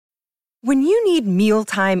When you need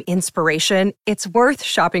mealtime inspiration, it's worth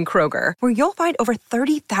shopping Kroger, where you'll find over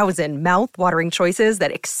 30,000 mouth-watering choices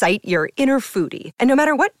that excite your inner foodie. And no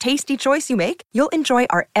matter what tasty choice you make, you'll enjoy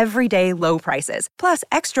our everyday low prices, plus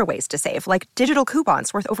extra ways to save, like digital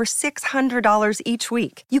coupons worth over $600 each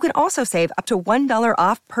week. You can also save up to $1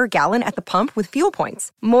 off per gallon at the pump with fuel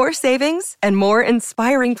points. More savings and more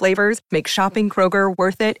inspiring flavors make shopping Kroger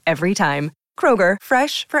worth it every time. Kroger,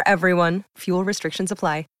 fresh for everyone. Fuel restrictions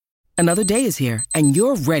apply. Another day is here, and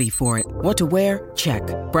you're ready for it. What to wear? Check.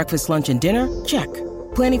 Breakfast, lunch, and dinner? Check.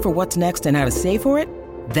 Planning for what's next and how to save for it?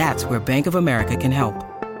 That's where Bank of America can help.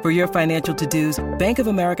 For your financial to-dos, Bank of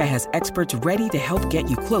America has experts ready to help get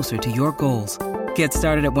you closer to your goals. Get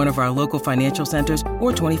started at one of our local financial centers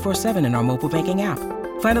or 24/7 in our mobile banking app.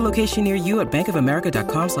 Find a location near you at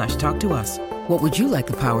bankofamerica.com/talktous. What would you like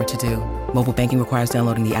the power to do? Mobile banking requires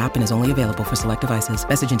downloading the app and is only available for select devices.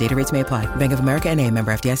 Message and data rates may apply. Bank of America N.A.,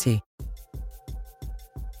 member FDIC.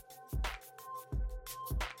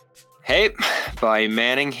 Hey, Bobby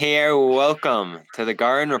Manning here. Welcome to the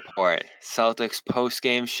Garden Report, Celtics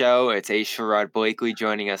post-game show. It's Sherrod Blakely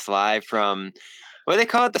joining us live from, what do they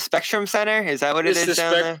call it, the Spectrum Center? Is that what it is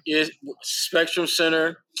down there? It's Spectrum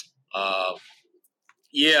Center.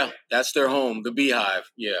 Yeah, that's their home, the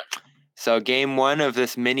Beehive. Yeah. So game one of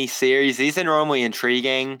this mini-series. These are normally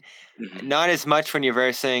intriguing. Mm-hmm. Not as much when you're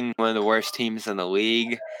versing one of the worst teams in the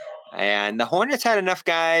league. And the Hornets had enough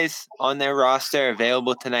guys on their roster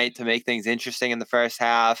available tonight to make things interesting in the first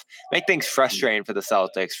half, make things frustrating for the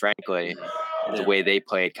Celtics, frankly, the way they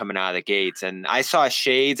played coming out of the gates. And I saw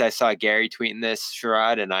shades. I saw Gary tweeting this,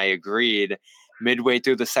 Sherrod, and I agreed. Midway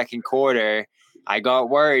through the second quarter, I got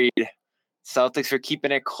worried. Celtics were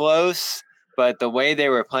keeping it close, but the way they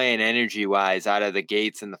were playing energy-wise out of the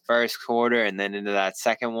gates in the first quarter and then into that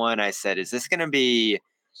second one, I said, is this going to be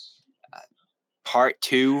part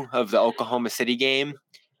two of the Oklahoma City game?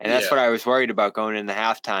 And that's what I was worried about going into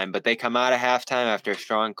halftime. But they come out of halftime after a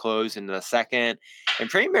strong close into the second and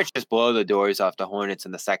pretty much just blow the doors off the Hornets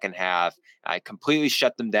in the second half. I completely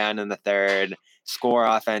shut them down in the third, score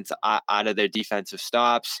offense out of their defensive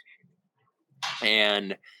stops.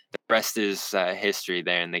 And the rest is history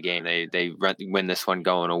there in the game. They win this one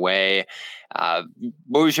going away.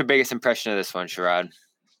 What was your biggest impression of this one, Sherrod?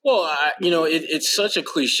 Well, it's such a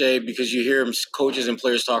cliche because you hear coaches and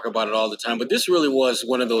players talk about it all the time, but this really was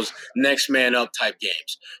one of those next man up type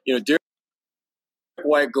games. Derek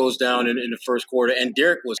White goes down in the first quarter, and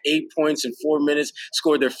Derek was 8 points in 4 minutes,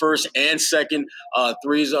 scored their first and second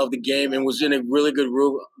threes of the game, and was in a really good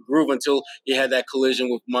groove until he had that collision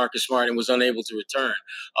with Marcus Smart and was unable to return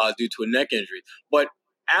due to a neck injury. But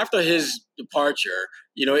after his departure,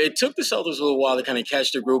 it took the Celtics a little while to kind of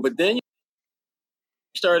catch their groove, but then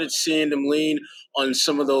started seeing them lean on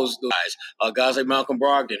some of those guys like Malcolm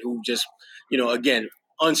Brogdon, who just, again,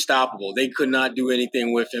 unstoppable. They could not do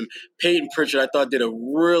anything with him. Peyton Pritchard, I thought, did a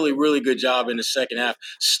really, really good job in the second half,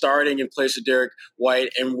 starting in place of Derek White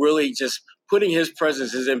and really just putting his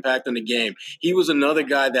presence, his impact on the game. He was another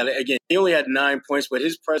guy that, again, he only had 9 points, but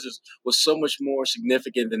his presence was so much more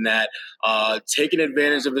significant than that, taking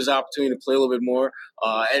advantage of his opportunity to play a little bit more.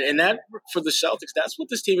 And that, for the Celtics, that's what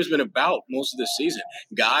this team has been about most of the season.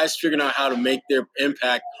 Guys figuring out how to make their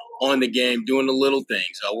impact on the game, doing the little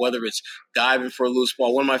things, whether it's diving for a loose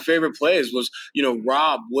ball. One of my favorite plays was,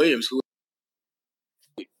 Rob Williams, who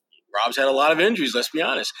Rob's had a lot of injuries, let's be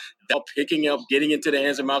honest. Picking up, getting into the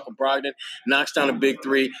hands of Malcolm Brogdon, knocks down a big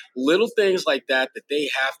three. Little things like that they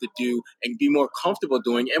have to do and be more comfortable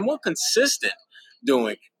doing and more consistent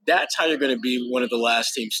doing. That's how you're going to be one of the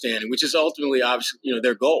last teams standing, which is ultimately, obviously,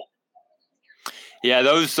 their goal. Yeah,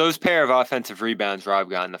 those pair of offensive rebounds Rob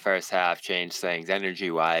got in the first half changed things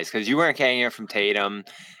energy-wise because you weren't getting it from Tatum.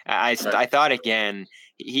 I thought, again,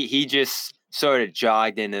 he just sort of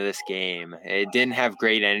jogged into this game. It didn't have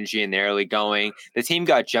great energy in the early going. The team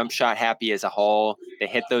got jump shot happy as a whole. They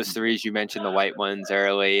hit those threes. You mentioned the white ones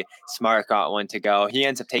early. Smart got one to go. He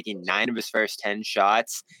ends up taking 9 of his first 10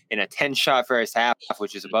 shots in a 10-shot first half,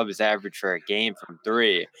 which is above his average for a game from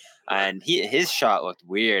 3. And his shot looked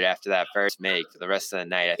weird after that first make for the rest of the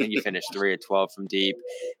night. I think he finished 3 of 12 from deep.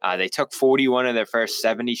 They took 41 of their first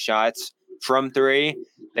 70 shots from 3.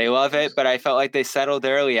 They love it, but I felt like they settled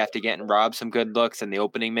early after getting Rob some good looks in the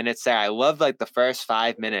opening minutes there. I loved the first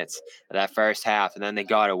 5 minutes of that first half, and then they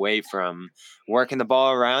got away from working the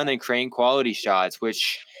ball around and creating quality shots,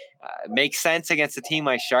 which makes sense against a team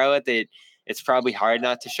like Charlotte. It's probably hard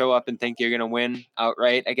not to show up and think you're going to win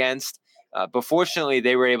outright against. But fortunately,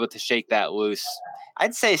 they were able to shake that loose.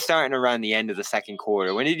 I'd say starting around the end of the second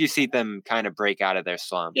quarter. When did you see them kind of break out of their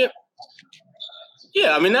slump?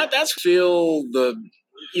 Yeah, I mean that's feel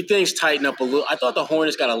things tighten up a little. I thought the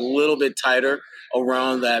Hornets got a little bit tighter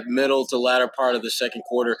around that middle to latter part of the second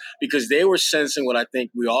quarter because they were sensing what I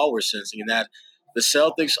think we all were sensing, and that the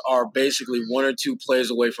Celtics are basically one or two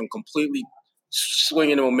plays away from completely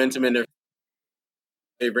swinging the momentum in their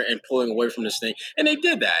favor and pulling away from this thing. And they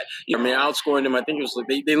did that. Outscoring them, I think it was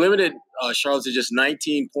they limited Charlotte to just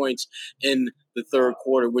 19 points in the third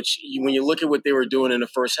quarter, which when you look at what they were doing in the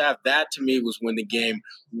first half, that to me was when the game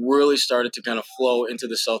really started to kind of flow into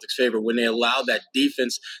the Celtics' favor, when they allowed that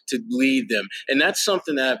defense to lead them. And that's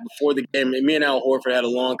something that before the game, me and Al Horford had a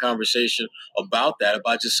long conversation about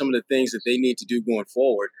just some of the things that they need to do going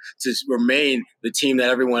forward to remain the team that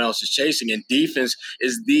everyone else is chasing. And defense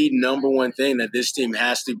is the number one thing that this team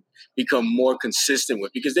has to become more consistent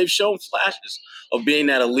with, because they've shown flashes of being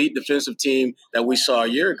that elite defensive team that we saw a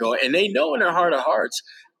year ago. And they know in their heart of hearts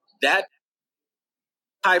that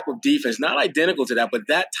type of defense, not identical to that, but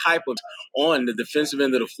that type of on the defensive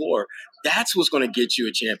end of the floor, that's what's going to get you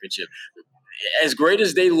a championship. As great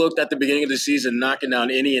as they looked at the beginning of the season, knocking down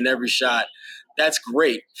any and every shot, that's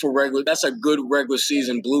great for regular. That's a good regular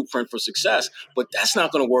season blueprint for success, but that's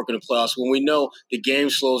not going to work in the playoffs when we know the game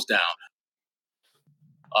slows down.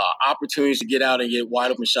 Opportunities to get out and get wide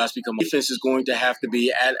open shots become. Defense is going to have to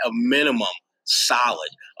be at a minimum solid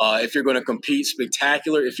if you're going to compete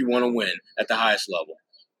spectacular, if you want to win at the highest level.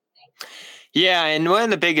 Yeah, and one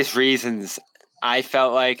of the biggest reasons I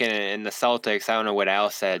felt like in the Celtics, I don't know what Al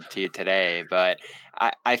said to you today, but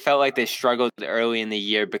I felt like they struggled early in the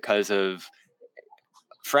year because of,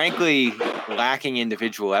 frankly, lacking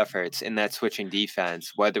individual efforts in that switching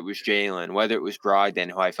defense, whether it was Jalen, whether it was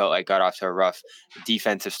Brogdon, who I felt like got off to a rough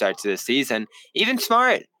defensive start to the season. Even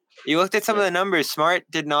Smart. You looked at some of the numbers. Smart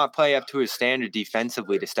did not play up to his standard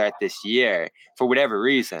defensively to start this year for whatever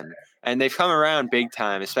reason. And they've come around big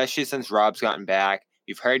time, especially since Rob's gotten back.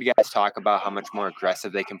 You've heard guys talk about how much more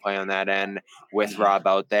aggressive they can play on that end with Rob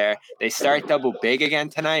out there. They start double big again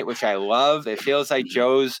tonight, which I love. It feels like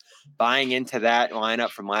Joe's buying into that lineup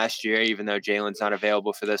from last year, even though Jalen's not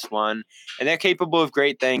available for this one. And they're capable of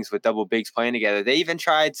great things with double bigs playing together. They even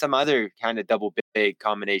tried some other kind of double big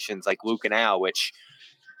combinations like Luke and Al, which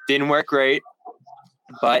didn't work great.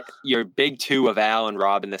 But your big two of Al and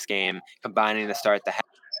Rob in this game, combining to start the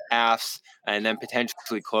halves and then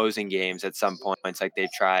potentially closing games at some points like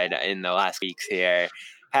they've tried in the last weeks here,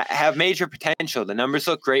 have major potential. The numbers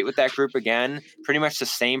look great with that group again. Pretty much the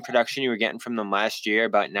same production you were getting from them last year,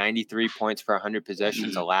 about 93 points per 100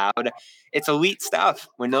 possessions allowed. It's elite stuff.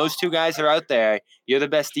 When those two guys are out there, you're the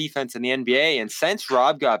best defense in the NBA. And since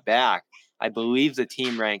Rob got back, I believe the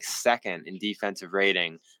team ranks second in defensive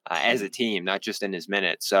rating as a team, not just in his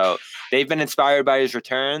minutes. So they've been inspired by his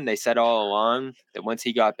return. They said all along that once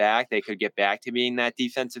he got back, they could get back to being that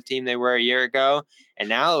defensive team they were a year ago. And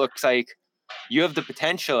now it looks like you have the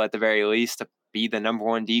potential, at the very least, to be the number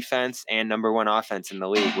one defense and number one offense in the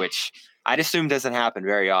league, which I'd assume doesn't happen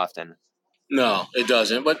very often. No, it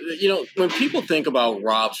doesn't. But, when people think about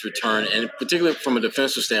Rob's return, and particularly from a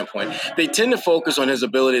defensive standpoint, they tend to focus on his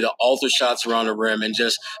ability to alter shots around the rim and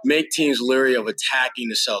just make teams leery of attacking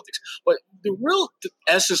the Celtics. But the real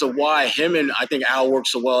essence of why him and I think Al work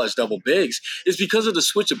so well as double bigs is because of the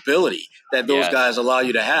switchability that those guys allow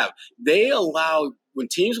you to have. They allow, when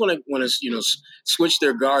teams want to switch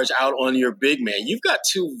their guards out on your big man, you've got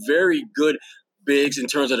two very good bigs in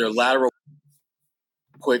terms of their lateral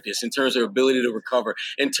quickness, in terms of their ability to recover,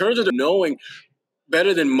 in terms of knowing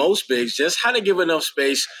better than most bigs just how to give enough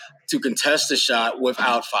space to contest the shot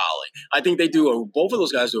without fouling. I think both of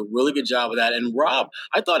those guys do a really good job of that. And Rob,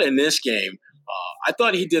 I thought in this game, I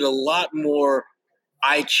thought he did a lot more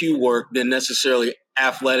IQ work than necessarily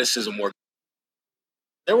athleticism work.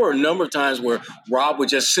 There were a number of times where Rob would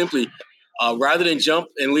just simply rather than jump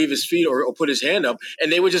and leave his feet or put his hand up,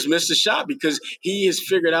 and they would just miss the shot because he has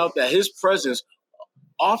figured out that his presence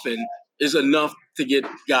often is enough to get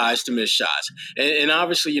guys to miss shots. And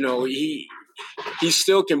obviously, he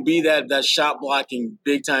still can be that shot blocking,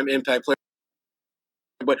 big time impact player.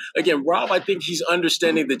 But again, Rob, I think he's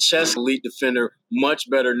understanding the chess elite defender much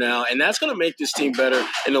better now. And that's going to make this team better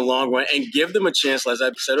in the long run and give them a chance, as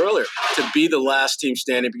I said earlier, to be the last team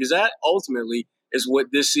standing, because that ultimately is what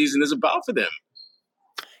this season is about for them.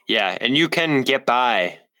 Yeah, and you can get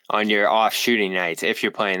by on your off shooting nights if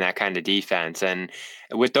you're playing that kind of defense. And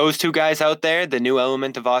with those two guys out there, the new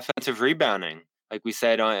element of offensive rebounding, like we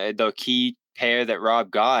said, on the key pair that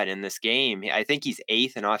Rob got in this game, I think he's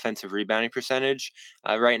 8th in offensive rebounding percentage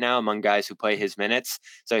right now among guys who play his minutes.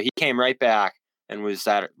 So he came right back and was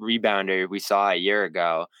that rebounder we saw a year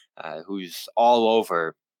ago, who's all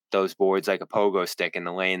over those boards like a pogo stick in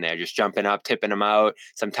the lane there, just jumping up, tipping them out.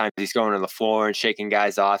 Sometimes he's going to the floor and shaking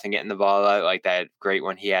guys off and getting the ball out, like that great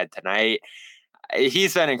one he had tonight.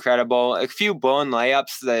 He's been incredible. A few blown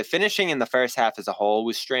layups. The finishing in the first half as a whole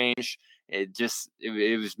was strange.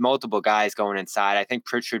 It was multiple guys going inside. I think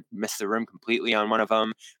Pritchard missed the rim completely on one of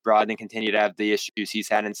them. Brogdon continued to have the issues he's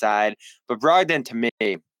had inside. But Brogdon, to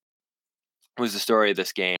me, was the story of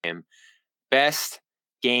this game. Best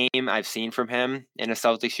game I've seen from him in a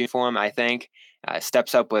Celtics uniform, I think.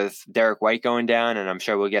 Steps up with Derek White going down, and I'm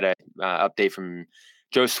sure we'll get an update from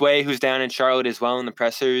Joe Sway, who's down in Charlotte as well in the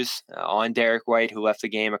pressers, on Derek White, who left the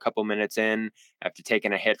game a couple minutes in after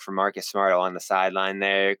taking a hit from Marcus Smart on the sideline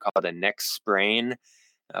there, called a neck sprain,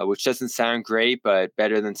 which doesn't sound great, but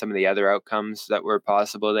better than some of the other outcomes that were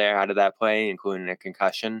possible there out of that play, including a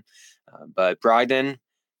concussion. But Brogdon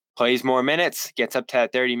plays more minutes, gets up to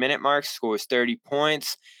that 30-minute mark, scores 30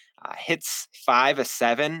 points, hits 5 of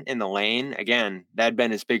 7 in the lane. Again, that had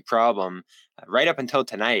been his big problem right up until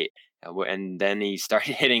tonight. And then he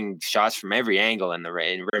started hitting shots from every angle in the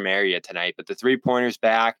rim area tonight. But the three-pointers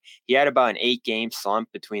back, he had about an 8-game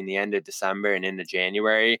slump between the end of December and into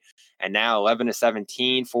January. And now 11 of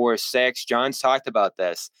 17, 4 of 6. John's talked about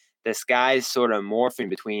this. This guy's sort of morphing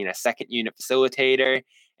between a second-unit facilitator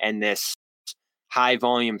and this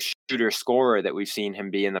high-volume shooter scorer that we've seen him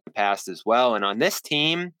be in the past as well. And on this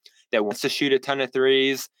team that wants to shoot a ton of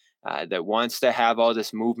threes, that wants to have all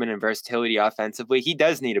this movement and versatility offensively, he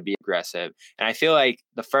does need to be aggressive. And I feel like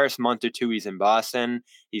the first month or two he's in Boston,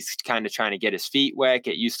 he's kind of trying to get his feet wet,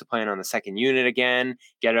 get used to playing on the second unit again,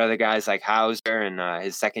 get other guys like Hauser and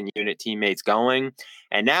his second unit teammates going.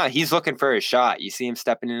 And now he's looking for his shot. You see him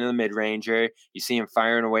stepping into the mid-ranger. You see him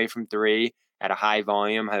firing away from three at a high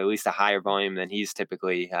volume, at least a higher volume than he's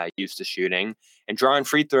typically used to shooting, and drawing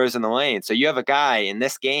free throws in the lane. So you have a guy in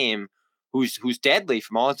this game who's deadly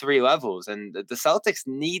from all three levels. And the Celtics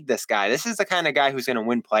need this guy. This is the kind of guy who's going to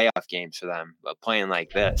win playoff games for them, playing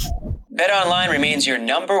like this. BetOnline remains your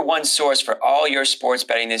number one source for all your sports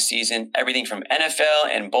betting this season. Everything from NFL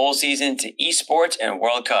and bowl season to esports and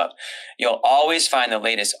World Cup. You'll always find the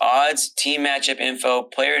latest odds, team matchup info,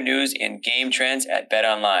 player news, and game trends at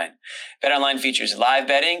BetOnline. BetOnline features live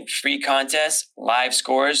betting, free contests, live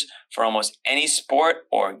scores for almost any sport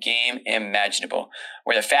or game imaginable.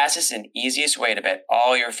 We're the fastest and easiest way to bet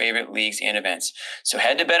all your favorite leagues and events. So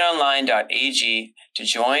head to betonline.ag to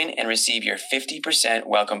join and receive your 50%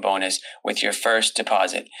 welcome bonus with your first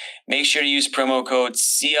deposit. Make sure to use promo code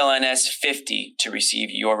CLNS50 to receive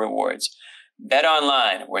your rewards. Bet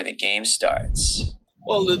online, where the game starts.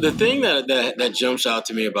 Well, the thing that jumps out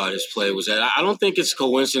to me about his play was that I don't think it's a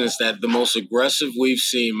coincidence that the most aggressive we've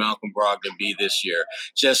seen Malcolm Brogdon be this year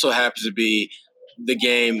just so happens to be the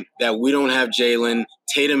game that we don't have Jalen,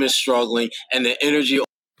 Tatum is struggling, and the energy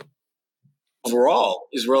overall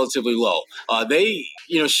is relatively low.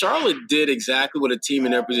 Charlotte did exactly what a team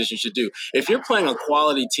in their position should do. If you're playing a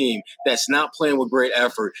quality team that's not playing with great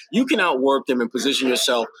effort, you can outwork them and position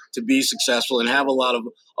yourself to be successful and have a lot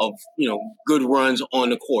of good runs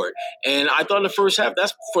on the court. And I thought in the first half,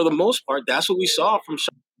 that's for the most part, that's what we saw from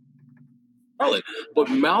Charlotte. But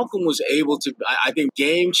Malcolm was able to, I think,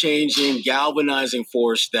 game-changing, galvanizing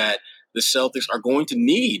force that the Celtics are going to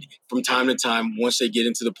need from time to time once they get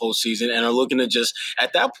into the postseason and are looking to just,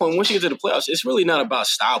 at that point, once you get to the playoffs, it's really not about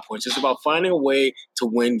style points. It's about finding a way to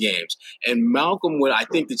win games. And Malcolm, I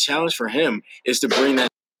think the challenge for him is to bring that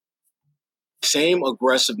same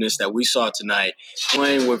aggressiveness that we saw tonight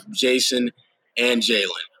playing with Jason and Jalen.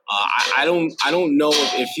 I don't know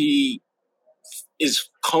if he is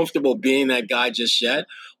comfortable being that guy just yet,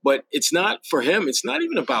 but it's not for him. It's not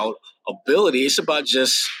even about ability. It's about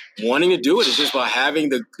just wanting to do it. It's just about having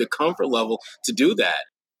the comfort level to do that.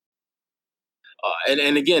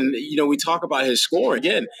 And again, we talk about his score.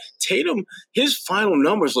 Again, Tatum, his final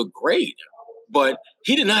numbers look great, but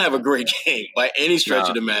he did not have a great game by any stretch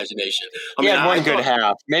of the imagination. He had one good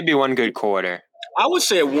half, maybe one good quarter. I would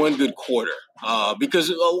say one good quarter because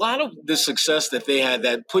a lot of the success that they had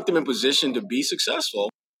that put them in position to be successful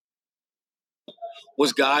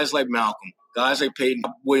was guys like Malcolm, guys like Peyton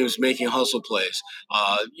Williams making hustle plays.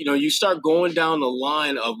 You start going down the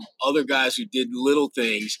line of other guys who did little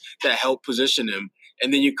things that helped position him,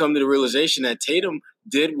 and then you come to the realization that Tatum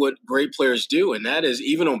did what great players do, and that is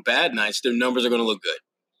even on bad nights, their numbers are going to look good.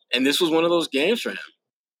 And this was one of those games for him.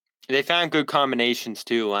 They found good combinations,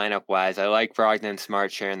 too, lineup-wise. I like Brogdon and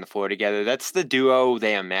Smart sharing the floor together. That's the duo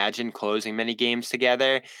they imagine closing many games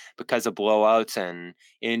together because of blowouts and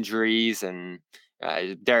injuries and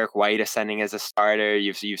Derek White ascending as a starter.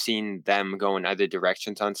 You've seen them go in other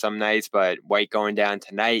directions on some nights, but White going down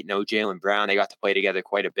tonight, no Jaylen Brown. They got to play together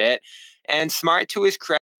quite a bit. And Smart, to his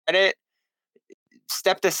credit,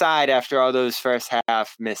 stepped aside after all those first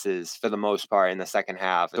half misses for the most part in the second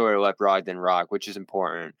half, sort of let Brogdon rock, which is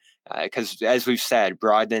important. Because as we've said,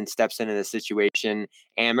 Brogdon steps into the situation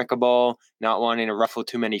amicable, not wanting to ruffle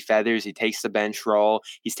too many feathers. He takes the bench role.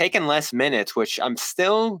 He's taken less minutes, which I'm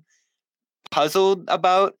still puzzled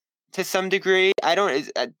about to some degree. I don't.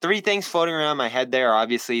 Three things floating around my head there.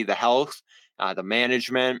 Obviously, the health, the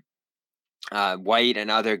management, White and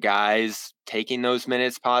other guys taking those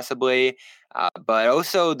minutes possibly, but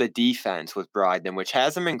also the defense with Brogdon, which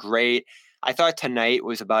hasn't been great. I thought tonight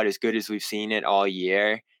was about as good as we've seen it all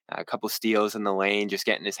year. A couple steals in the lane, just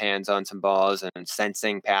getting his hands on some balls and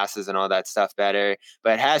sensing passes and all that stuff better,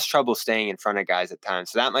 but has trouble staying in front of guys at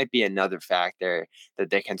times. So that might be another factor that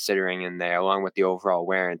they're considering in there, along with the overall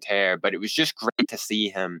wear and tear. But it was just great to see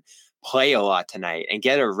him play a lot tonight and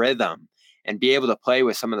get a rhythm and be able to play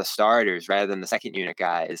with some of the starters rather than the second unit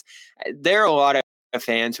guys. There are a lot of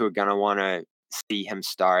fans who are going to want to see him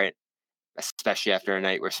start, especially after a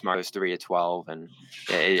night where Smart was 3 of 12. And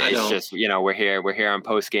it's just, we're here on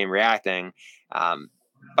post game reacting.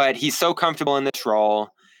 But he's so comfortable in this role.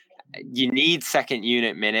 You need second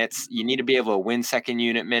unit minutes. You need to be able to win second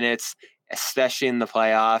unit minutes, especially in the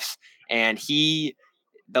playoffs. And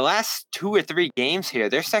the last 2 or 3 games here,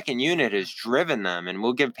 their second unit has driven them, and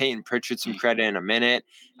we'll give Peyton Pritchard some credit in a minute.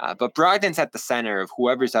 But Brogdon's at the center of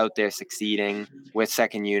whoever's out there succeeding with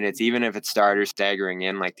second units, even if it's starters staggering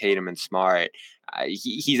in like Tatum and Smart.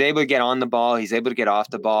 He's able to get on the ball. He's able to get off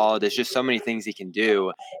the ball. There's just so many things he can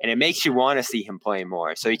do, and it makes you want to see him play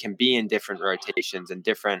more so he can be in different rotations and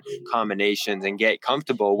different combinations and get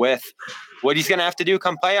comfortable with what he's going to have to do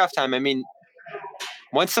come playoff time. I mean,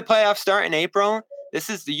 once the playoffs start in April,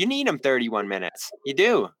 you need him 31 minutes. You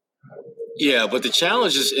do. Yeah, but the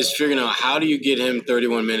challenge is figuring out how do you get him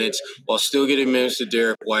 31 minutes while still getting minutes to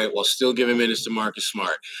Derek White, while still giving minutes to Marcus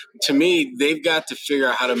Smart. To me, they've got to figure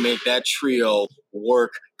out how to make that trio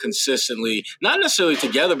work consistently, not necessarily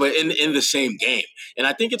together, but in the same game. And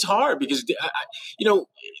I think it's hard because,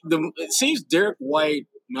 it seems Derek White,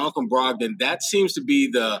 Malcolm Brogdon, that seems to be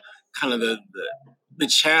the kind of the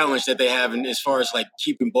challenge that they have as far as like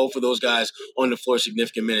keeping both of those guys on the floor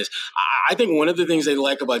significant minutes. I think one of the things they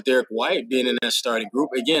like about Derek White being in that starting group,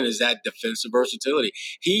 again, is that defensive versatility.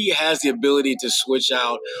 He has the ability to switch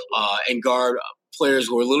out and guard players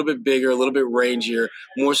who are a little bit bigger, a little bit rangier,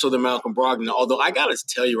 more so than Malcolm Brogdon. Although I got to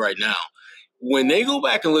tell you right now, when they go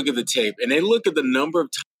back and look at the tape and they look at the number of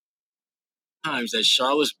times that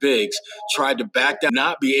Charlotte's bigs tried to back down,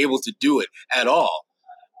 not be able to do it at all,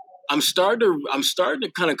 I'm starting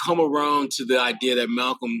to kind of come around to the idea that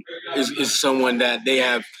Malcolm is someone that they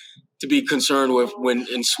have to be concerned with when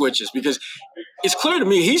in switches, because it's clear to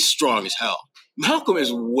me he's strong as hell. Malcolm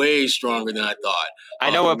is way stronger than I thought.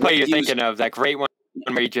 I know what play you're thinking of, that great one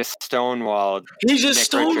where he just stonewalled. He just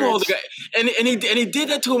stonewalled the guy, and he did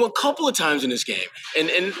that to him a couple of times in this game,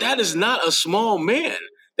 and that is not a small man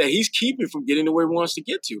that he's keeping from getting to where he wants to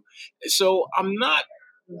get to. So I'm not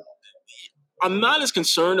as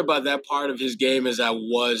concerned about that part of his game as I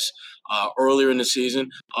was earlier in the season.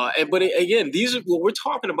 But again, what we're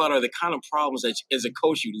talking about are the kind of problems that as a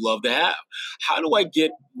coach you love to have. How do I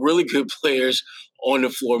get really good players on the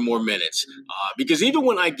floor more minutes? Because even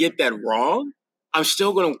when I get that wrong, I'm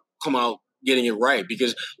still going to come out getting it right.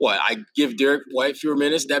 Because I give Derek White fewer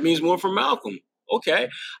minutes, that means more for Malcolm. Okay.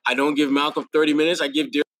 I don't give Malcolm 30 minutes, I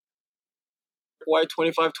give Derek White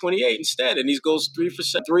 25-28 instead, and he goes 3 for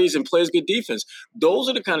 7 threes and plays good defense. Those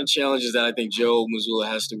are the kind of challenges that I think Joe Mazzulla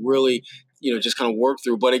has to really, just kind of work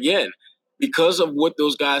through. But again, because of what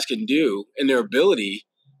those guys can do and their ability,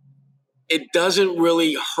 it doesn't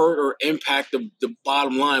really hurt or impact the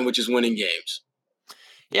bottom line, which is winning games.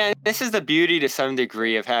 Yeah, this is the beauty to some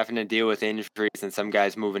degree of having to deal with injuries and some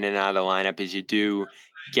guys moving in and out of the lineup, is you do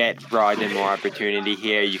get Brogdon more opportunity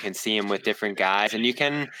here. You can see him with different guys, and you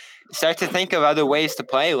can start to think of other ways to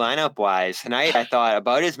play lineup-wise. Tonight, I thought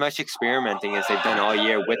about as much experimenting as they've done all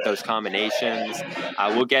year with those combinations.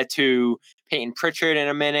 We'll get to Peyton Pritchard in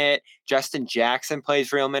a minute. Justin Jackson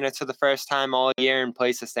plays real minutes for the first time all year in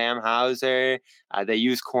place of Sam Hauser. They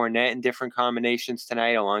use Cornette in different combinations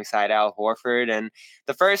tonight alongside Al Horford. And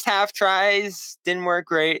the first half tries didn't work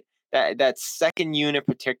great. That second unit,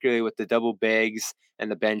 particularly with the double bigs and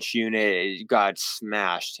the bench unit, got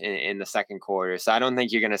smashed in the second quarter. So I don't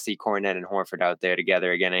think you're going to see Cornette and Horford out there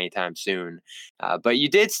together again anytime soon. But you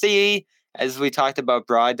did see, as we talked about,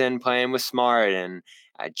 Brogdon playing with Smart, and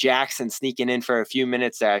Jackson sneaking in for a few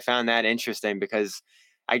minutes there. I found that interesting because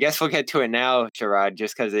I guess we'll get to it now, Sherrod,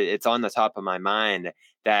 just because it's on the top of my mind,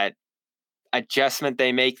 that adjustment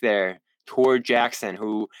they make there toward Jackson,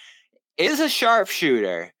 who is a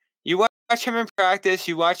sharpshooter. You watch him in practice,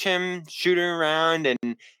 you watch him shooting around,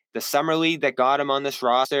 and the summer league that got him on this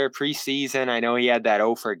roster preseason, I know he had that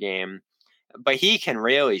 0 game, but he can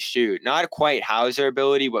really shoot. Not quite Hauser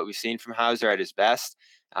ability, what we've seen from Hauser at his best,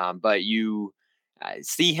 but you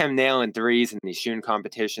see him nailing threes in these shooting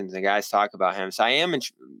competitions, and guys talk about him. So I am,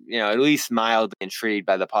 at least mildly intrigued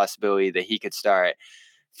by the possibility that he could start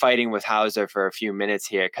fighting with Hauser for a few minutes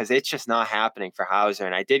here, because it's just not happening for Hauser.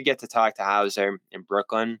 And I did get to talk to Hauser in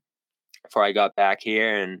Brooklyn before I got back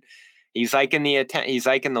here, and he's liking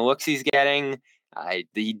the looks he's getting.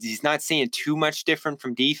 He's not seeing too much different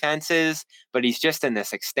from defenses, but he's just in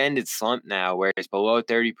this extended slump now where he's below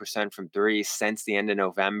 30% from three since the end of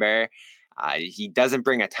November. He doesn't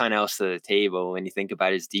bring a ton else to the table when you think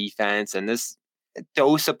about his defense and this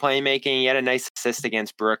dose of playmaking. He had a nice assist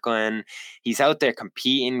against Brooklyn. He's out there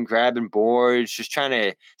competing, grabbing boards, just trying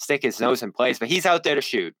to stick his nose in place, but he's out there to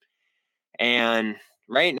shoot. And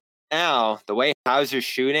right now, the way Hauser's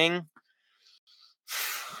shooting,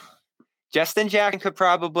 Justin Jackson could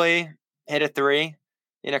probably hit a 3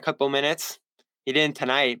 in a couple minutes. He didn't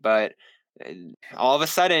tonight, but all of a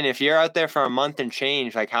sudden, if you're out there for a month and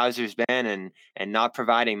change like Hauser's been and not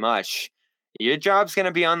providing much, your job's going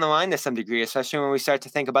to be on the line to some degree, especially when we start to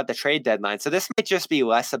think about the trade deadline. So this might just be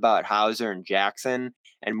less about Hauser and Jackson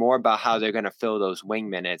and more about how they're going to fill those wing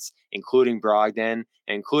minutes, including Brogdon,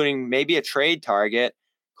 including maybe a trade target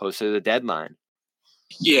closer to the deadline.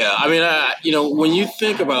 Yeah, I mean, when you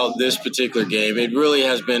think about this particular game, it really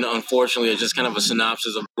has been, unfortunately, just kind of a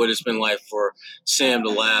synopsis of what it's been like for Sam the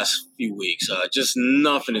last few weeks. Just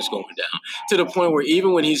nothing is going down to the point where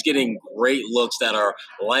even when he's getting great looks that are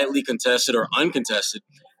lightly contested or uncontested,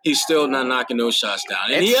 he's still not knocking those shots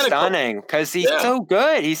down. And it's stunning because he's so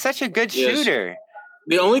good. He's such a good shooter.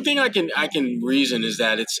 The only thing I can reason is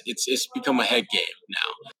that it's become a head game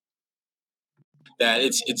now. That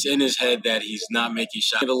it's in his head that he's not making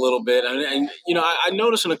shots a little bit. And I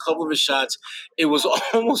noticed in a couple of his shots, it was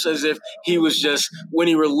almost as if he was just, when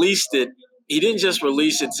he released it, he didn't just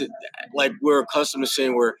release it like we're accustomed to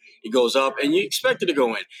seeing where it goes up and you expect it to go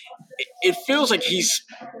in. It feels like he's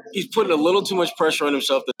putting a little too much pressure on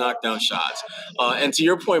himself to knock down shots. And to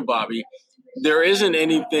your point, Bobby, there isn't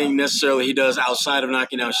anything necessarily he does outside of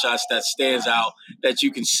knocking down shots that stands out that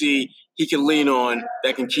you can see he can lean on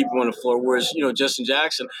that can keep him on the floor. Whereas, Justin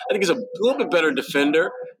Jackson, I think, is a little bit better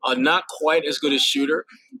defender, not quite as good a shooter.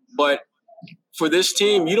 But for this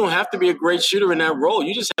team, you don't have to be a great shooter in that role.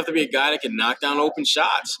 You just have to be a guy that can knock down open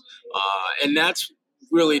shots. And that's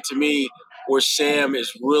really, to me, where Sam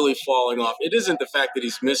is really falling off. It isn't the fact that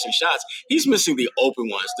he's missing shots. He's missing the open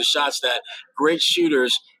ones, the shots that great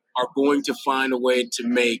shooters are going to find a way to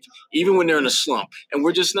make, even when they're in a slump. And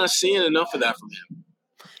we're just not seeing enough of that from him.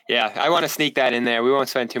 Yeah, I want to sneak that in there. We won't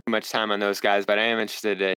spend too much time on those guys, but I am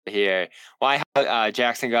interested to hear why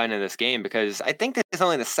Jackson got into this game, because I think this is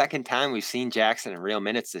only the second time we've seen Jackson in real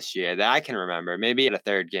minutes this year that I can remember. Maybe at a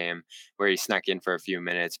third game where he snuck in for a few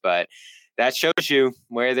minutes, but that shows you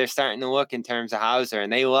where they're starting to look in terms of Hauser,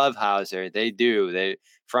 and they love Hauser. They do. The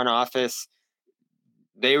front office,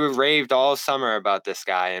 they were raved all summer about this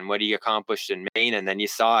guy and what he accomplished in Maine, and then you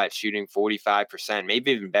saw it shooting 45%,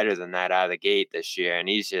 maybe even better than that out of the gate this year, and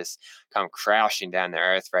he's just come crashing down to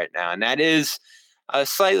earth right now. And that is a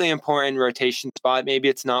slightly important rotation spot. Maybe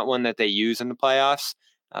it's not one that they use in the playoffs,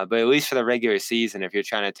 but at least for the regular season, if you're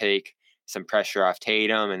trying to take some pressure off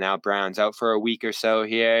Tatum and now Brown's out for a week or so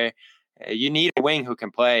here, you need a wing who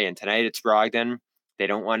can play, and tonight it's Brogdon. They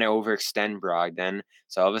don't want to overextend Brogdon.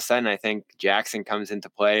 So all of a sudden, I think Jackson comes into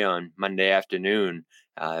play on Monday afternoon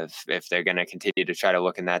if they're going to continue to try to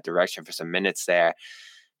look in that direction for some minutes there.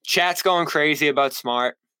 Chat's going crazy about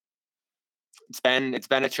Smart. It's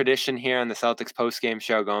been a tradition here on the Celtics postgame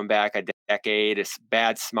show going back a decade. It's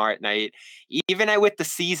bad Smart night. Even with the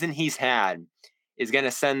season he's had, is going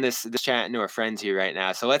to send this chat into a frenzy right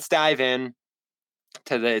now. So let's dive in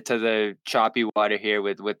to the choppy water here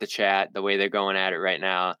with the chat, the way they're going at it right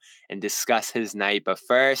now, and discuss his night. But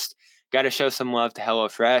first, got to show some love to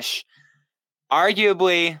HelloFresh.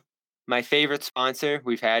 Arguably my favorite sponsor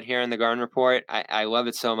we've had here on the Garden Report. I love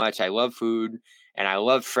it so much. I love food, and I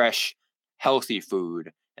love fresh, healthy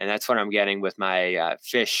food. And that's what I'm getting with my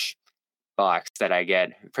fish box that I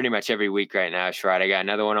get pretty much every week right now, Sherrod. I got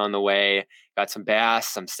another one on the way. Got some bass,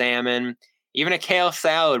 some salmon, even a kale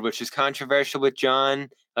salad, which is controversial with John.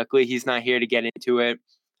 Luckily, he's not here to get into it.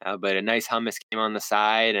 But a nice hummus came on the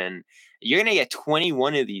side, and You're going to get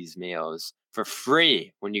 21 of these meals for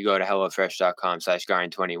free when you go to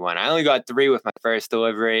HelloFresh.com/Garden21. I only got 3 with my first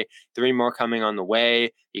delivery, 3 more coming on the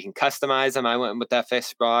way. You can customize them. I went with that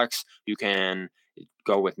fixed box. You can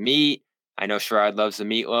go with meat. I know Sherrod loves the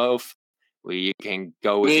meatloaf. You can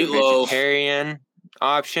go with your vegetarian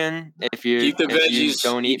option if you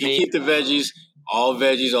don't eat meat. Keep the veggies. All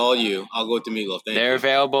veggies, all you. I'll go with the meatloaf. They're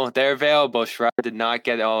available. They're available. Sherrod did not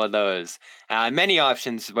get all of those. Many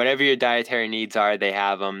options. Whatever your dietary needs are, they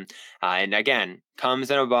have them. And again,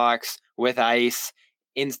 comes in a box with ice,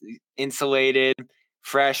 insulated,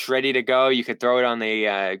 fresh, ready to go. You could throw it on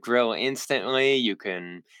the grill instantly. You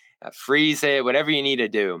can freeze it, whatever you need to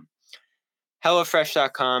do.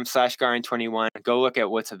 HelloFresh.com/Garden21. Go look at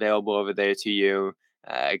what's available over there to you.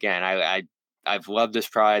 Again, I've loved this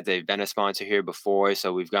product. They've been a sponsor here before,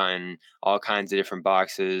 so we've gotten all kinds of different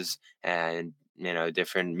boxes and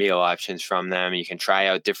different meal options from them. You can try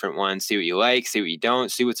out different ones, see what you like, see what you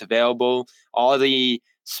don't, see what's available. All the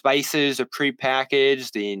spices are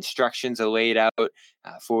prepackaged. The instructions are laid out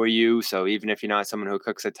for you. So even if you're not someone who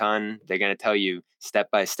cooks a ton, they're going to tell you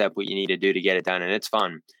step by step what you need to do to get it done, and it's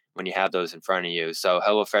fun when you have those in front of you. So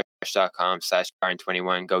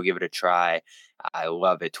HelloFresh.com/Garden21. Go give it a try. I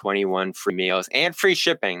love it. 21 free meals and free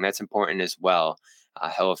shipping. That's important as well.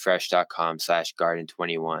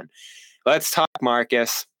 HelloFresh.com/Garden21. Let's talk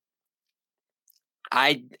Marcus.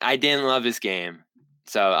 I didn't love his game,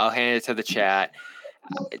 so I'll hand it to the chat.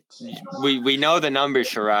 We know the numbers,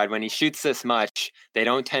 Sherrod. When he shoots this much, they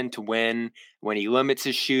don't tend to win. When he limits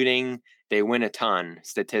his shooting, they win a ton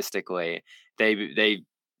statistically. They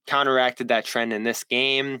counteracted that trend in this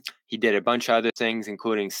game. He did a bunch of other things,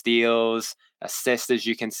 including steals, assists, as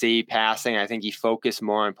you can see, passing. I think he focused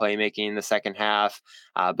more on playmaking in the second half,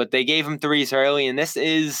 but they gave him threes early, and this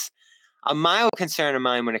is a mild concern of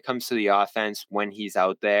mine when it comes to the offense when he's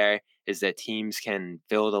out there, is that teams can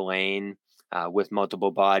fill the lane with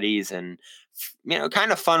multiple bodies and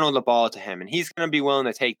kind of funnel the ball to him, and he's going to be willing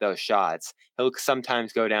to take those shots. He'll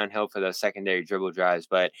sometimes go downhill for those secondary dribble drives,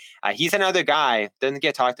 but he's another guy, doesn't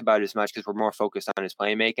get talked about as much because we're more focused on his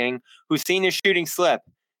playmaking, who's seen his shooting slip.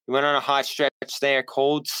 He went on a hot stretch there,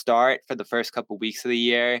 cold start for the first couple weeks of the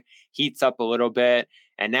year, heats up a little bit,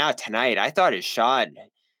 and now tonight, I thought his shot,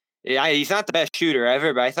 he's not the best shooter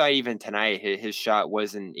ever, but I thought even tonight his shot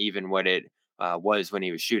wasn't even what it was when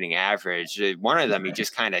he was shooting average. One of them, he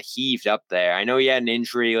just kind of heaved up there. I know he had an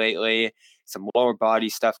injury lately, some lower body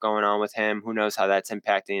stuff going on with him. Who knows how that's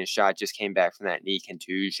impacting his shot? Just came back from that knee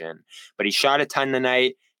contusion. But he shot a ton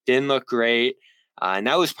tonight, didn't look great. And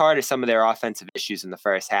that was part of some of their offensive issues in the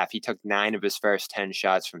first half. He took 9 of his first 10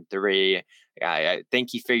 shots from 3. I think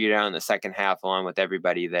he figured it out in the second half along with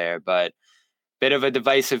everybody there. But bit of a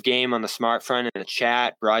divisive game on the smart front in the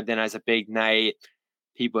chat. Brogdon has a big night.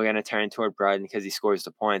 People are going to turn toward Brogdon because he scores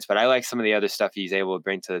the points. But I like some of the other stuff he's able to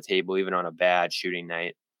bring to the table, even on a bad shooting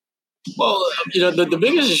night. Well,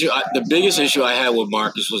 the biggest issue I had with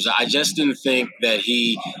Marcus was I just didn't think that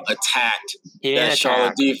he attacked that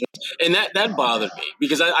Charlotte defense, and that bothered me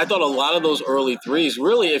because I thought a lot of those early threes,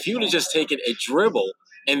 really, if he would have just taken a dribble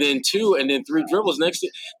and then 2 and then 3 dribbles next,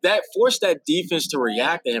 that forced that defense to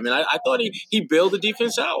react to him, and I thought he bailed the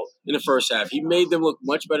defense out in the first half. He made them look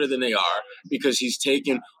much better than they are because he's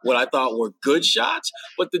taken what I thought were good shots.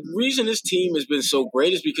 But the reason this team has been so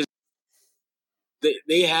great is because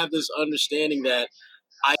they have this understanding that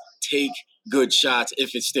I take good shots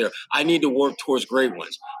if it's there. I need to work towards great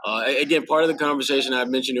ones. Again, part of the conversation I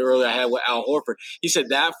mentioned earlier I had with Al Horford, he said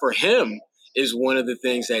that for him is one of the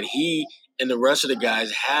things that he and the rest of the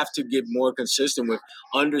guys have to get more consistent with,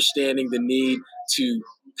 understanding the need to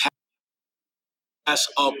pass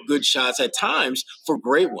up good shots at times for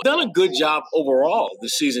great ones. Done a good job overall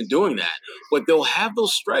this season doing that, but they'll have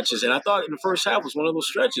those stretches, and I thought in the first half was one of those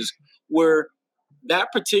stretches where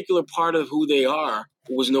that particular part of who they are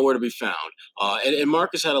was nowhere to be found. And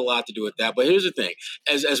Marcus had a lot to do with that. But here's the thing.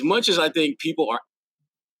 As much as I think people are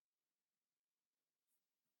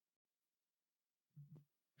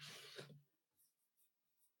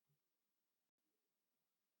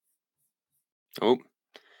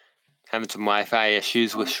having some Wi-Fi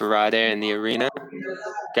issues with Sherrod there in the arena.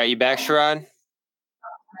 Got you back, Sherrod?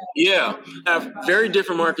 Yeah. Have very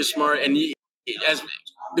different Marcus Smart, and as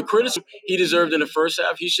the criticism he deserved in the first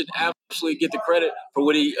half, he should absolutely get the credit for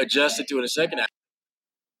what he adjusted to in the second half.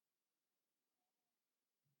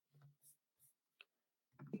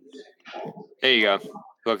 There you go.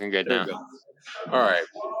 Looking good now. All right.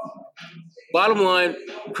 Bottom line,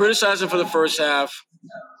 criticize him for the first half,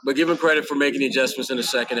 but give him credit for making the adjustments in the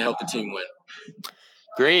second to help the team win.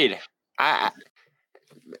 Agreed.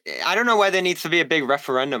 I don't know why there needs to be a big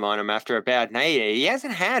referendum on him after a bad night. He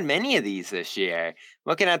hasn't had many of these this year.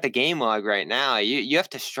 Looking at the game log right now, you have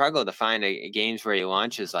to struggle to find games where he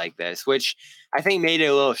launches like this, which I think made it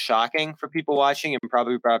a little shocking for people watching and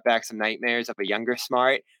probably brought back some nightmares of a younger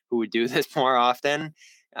Smart who would do this more often.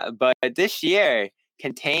 But this year,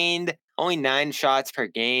 contained only 9 shots per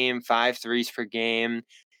game, 5 threes per game.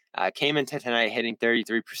 Came into tonight hitting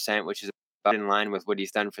 33%, which is about in line with what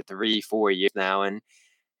he's done for 3-4 years now. And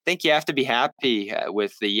think you have to be happy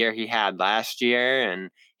with the year he had last year, and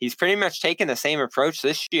he's pretty much taken the same approach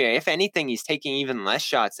this year. If anything, he's taking even less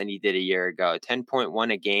shots than he did a year ago.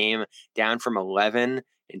 10.1 a game, down from 11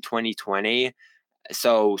 in 2020.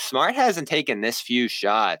 So Smart hasn't taken this few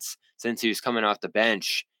shots since he was coming off the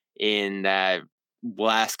bench in that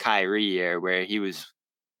last Kyrie year, where he was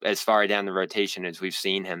as far down the rotation as we've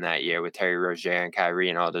seen him that year with Terry Rozier and Kyrie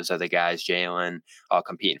and all those other guys, Jalen, all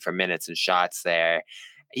competing for minutes and shots there.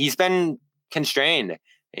 He's been constrained,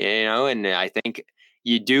 and I think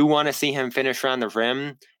you do want to see him finish around the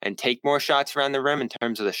rim and take more shots around the rim in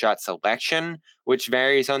terms of the shot selection, which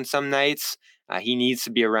varies on some nights. He needs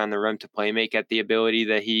to be around the rim to play make at the ability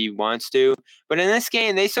that he wants to. But in this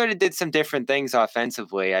game, they sort of did some different things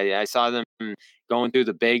offensively. I saw them going through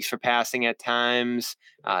the bigs for passing at times.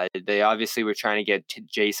 They obviously were trying to get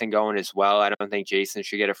Jason going as well. I don't think Jason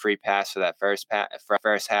should get a free pass for that first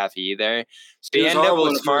half either. So you end up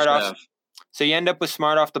with Smart off. So you end up with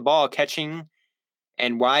Smart off the ball, catching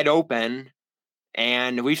and wide open.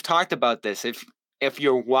 And we've talked about this. If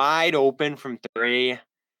you're wide open from 3,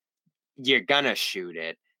 you're gonna shoot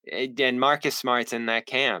it. And Marcus Smart's in that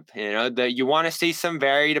camp. You want to see some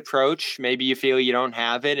varied approach. Maybe you feel you don't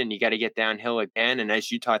have it and you got to get downhill again. And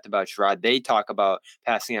as you talked about, Sherrod, they talk about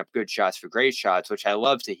passing up good shots for great shots, which I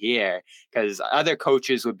love to hear, because other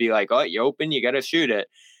coaches would be like, oh, you open, you got to shoot it.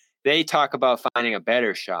 They talk about finding a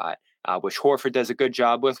better shot, which Horford does a good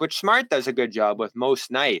job with, which Smart does a good job with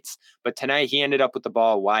most nights. But tonight he ended up with the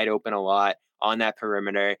ball wide open a lot on that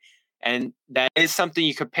perimeter. And that is something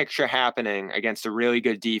you could picture happening against a really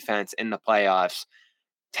good defense in the playoffs.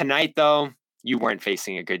 Tonight, though, you weren't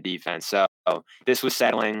facing a good defense. So this was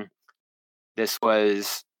settling. This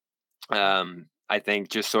was, I think,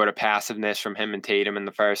 just sort of passiveness from him and Tatum in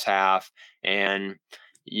the first half. And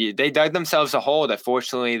they dug themselves a hole that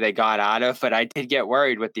fortunately they got out of. But I did get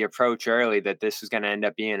worried with the approach early that this was going to end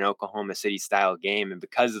up being an Oklahoma City style game. And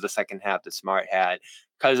because of the second half that Smart had,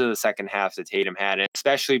 because of the second half that Tatum had, and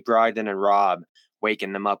especially Brogdon and Rob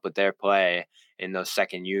waking them up with their play in those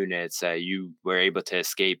second units, you were able to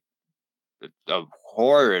escape a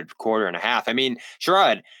horrid quarter and a half. I mean,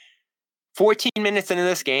 Sherrod, 14 minutes into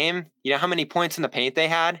this game, you know how many points in the paint they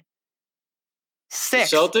had?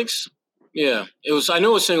 6. The Celtics? Yeah. It was. I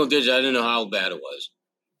know it was single digit. I didn't know how bad it was.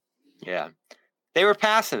 Yeah. They were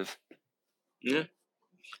passive. Yeah.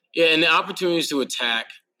 Yeah, and the opportunities to attack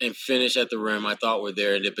and finish at the rim, I thought were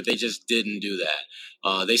there, but they just didn't do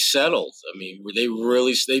that. They settled. I mean, they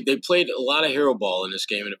played a lot of hero ball in this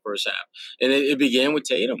game in the first half, and it began with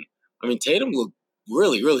Tatum. I mean, Tatum looked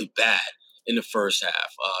really, really bad in the first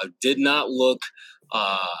half. Did not look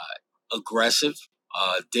aggressive.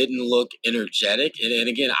 Didn't look energetic, and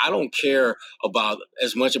again, I don't care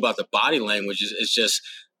as much about the body language. It's just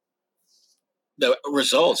the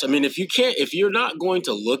results. I mean, if you're not going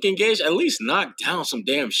to look engaged, at least knock down some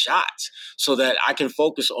damn shots so that I can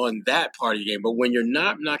focus on that part of the game. But when you're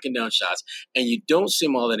not knocking down shots and you don't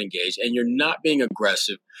seem all that engaged and you're not being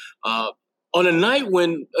aggressive, on a night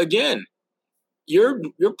when, again, your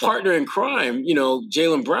partner in crime,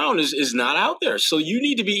 Jaylen Brown is not out there. So you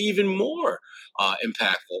need to be even more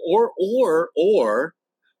impactful or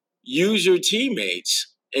use your teammates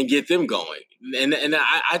and get them going. And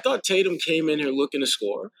I thought Tatum came in here looking to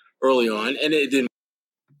score early on, and it didn't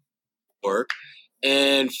work.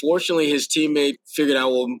 And fortunately, his teammate figured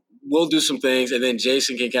out, well, we'll do some things, and then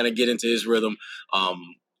Jason can kind of get into his rhythm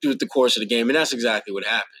through the course of the game. And that's exactly what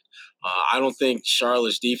happened. I don't think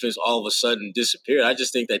Charlotte's defense all of a sudden disappeared. I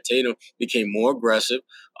just think that Tatum became more aggressive,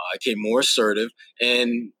 became more assertive,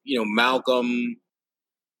 and, Malcolm,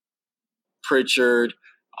 Pritchard,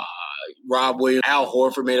 Rob Williams, Al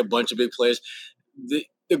Horford made a bunch of big plays.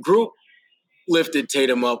 The group lifted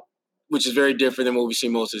Tatum up, which is very different than what we've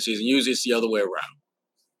seen most of the season. Usually it's the other way around.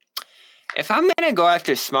 If I'm going to go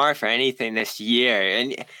after Smart for anything this year,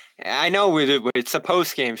 and I know it's a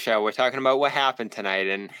post-game show, we're talking about what happened tonight,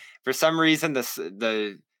 and for some reason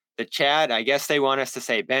the chat, I guess they want us to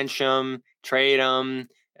say bench him, trade him,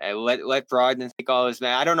 let Brogdon take all his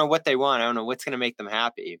man. I don't know what they want. I don't know what's going to make them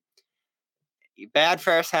happy. Bad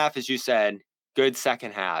first half, as you said. Good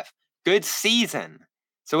second half. Good season.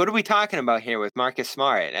 So what are we talking about here with Marcus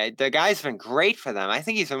Smart? The guy's been great for them. I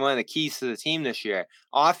think he's been one of the keys to the team this year,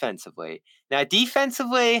 offensively. Now,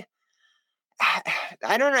 defensively,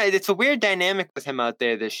 I don't know. It's a weird dynamic with him out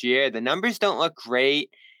there this year. The numbers don't look great.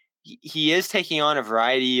 He is taking on a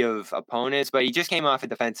variety of opponents, but he just came off a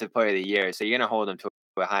Defensive Player of the Year, so you're going to hold him to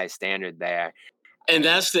a high standard there. And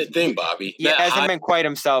that's the thing, Bobby. He hasn't been quite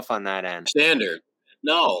himself on that end. Standard.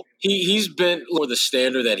 No, he's been for the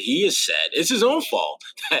standard that he has set. It's his own fault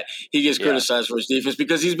that he gets criticized for his defense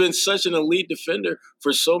because he's been such an elite defender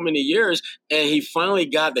for so many years, and he finally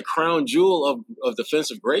got the crown jewel of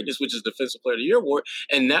defensive greatness, which is Defensive Player of the Year award.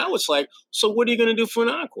 And now it's like, so what are you going to do for an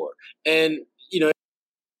encore? And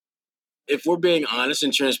if we're being honest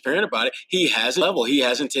and transparent about it, he hasn't level. He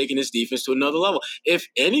hasn't taken his defense to another level. If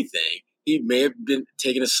anything, he may have been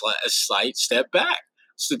taking a slight step back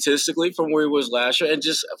statistically from where he was last year and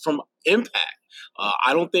just from impact.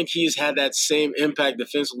 I don't think he's had that same impact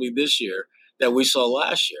defensively this year that we saw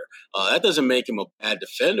last year. That doesn't make him a bad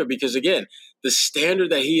defender because, again, the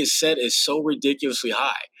standard that he has set is so ridiculously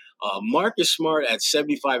high. Marcus Smart at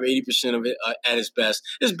 75, 80% of it at his best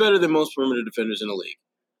is better than most perimeter defenders in the league.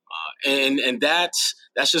 And that's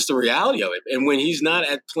just the reality of it. And when he's not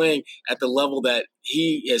playing at the level that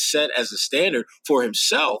he has set as a standard for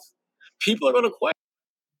himself, people are going to question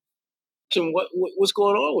what's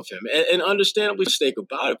going on with him. And understandably mistake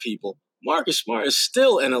about it, people. Marcus Smart is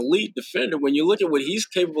still an elite defender. When you look at what he's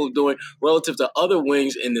capable of doing relative to other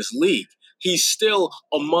wings in this league, he's still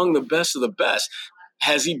among the best of the best.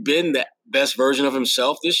 Has he been the best version of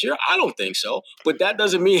himself this year? I don't think so. But that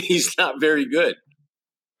doesn't mean he's not very good.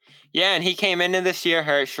 Yeah, and he came into this year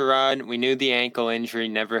hurt, Sherrod. We knew the ankle injury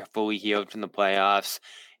never fully healed from the playoffs.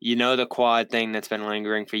 You know the quad thing that's been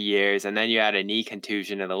lingering for years, and then you add a knee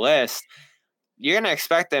contusion to the list. You're going to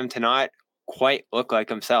expect them to not quite look like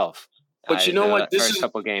himself. But you know what? This first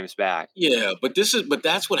couple games back. Yeah, but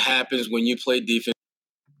that's what happens when you play defense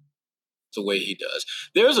the way he does.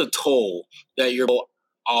 There's a toll that you're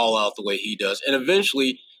all out the way he does, and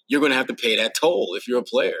eventually you're going to have to pay that toll if you're a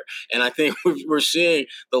player. And I think we're seeing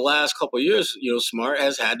the last couple of years, Smart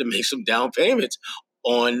has had to make some down payments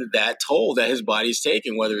on that toll that his body's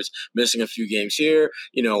taking, whether it's missing a few games here,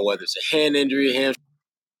 whether it's a hand injury, hamstring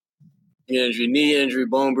injury, knee injury,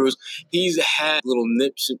 bone bruise. He's had little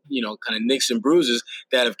nips, kind of nicks and bruises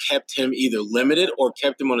that have kept him either limited or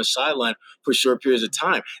kept him on the sideline for short periods of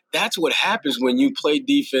time. That's what happens when you play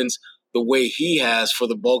defense the way he has for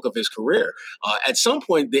the bulk of his career. At some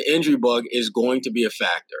point, the injury bug is going to be a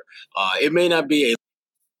factor. It may not be a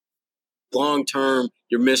long-term,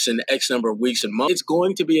 you're missing X number of weeks and months. It's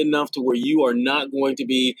going to be enough to where you are not going to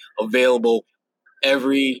be available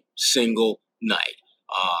every single night.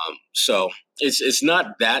 So it's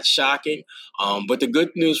not that shocking. But the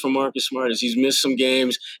good news for Marcus Smart is he's missed some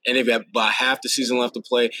games, and they've got about half the season left to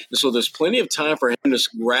play. And so there's plenty of time for him to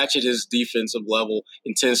ratchet his defensive level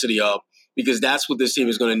intensity up because that's what this team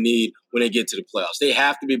is going to need when they get to the playoffs. They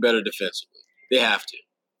have to be better defensively. They have to.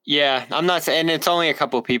 Yeah, I'm not saying, and it's only a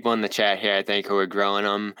couple people in the chat here, I think, who are grilling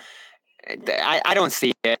him. I don't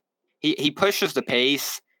see it. He pushes the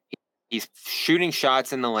pace. He's shooting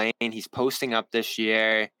shots in the lane. He's posting up this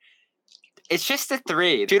year. It's just a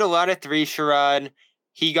three. Shoot a lot of threes, Sherrod.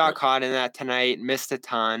 He got caught in that tonight, missed a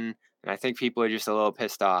ton. And I think people are just a little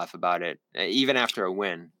pissed off about it, even after a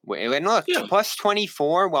win. And look, plus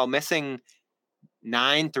 24 while missing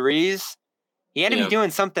 9 threes. He had to be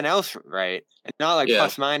doing something else right. And not like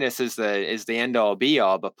plus minus is the end all be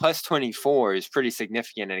all, but plus 24 is pretty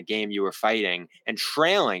significant in a game you were fighting and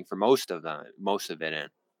trailing for most of it in.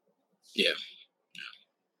 Yeah.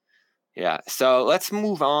 Yeah. So let's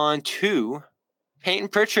move on to Peyton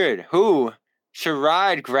Pritchard, who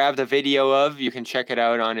Sherrod grabbed a video of. You can check it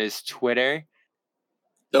out on his Twitter.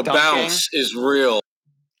 The bounce is real.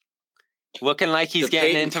 Looking like he's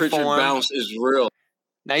getting Peyton into Pritchard form. Bounce is real.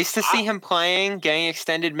 Nice to see him playing, getting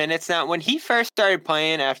extended minutes now. When he first started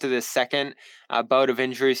playing after the second bout of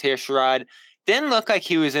injuries here, Sherrod, didn't look like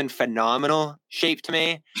he was in phenomenal shape to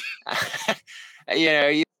me.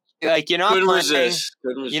 You're not playing.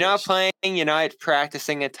 You're not playing. You're not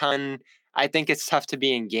practicing a ton. I think it's tough to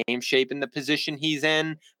be in game shape in the position he's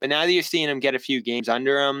in. But now that you're seeing him get a few games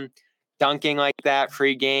under him, dunking like that,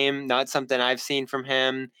 free game, not something I've seen from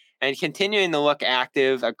him, and continuing to look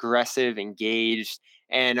active, aggressive, engaged,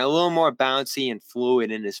 and a little more bouncy and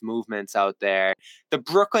fluid in his movements out there. The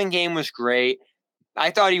Brooklyn game was great.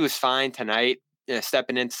 I thought he was fine tonight,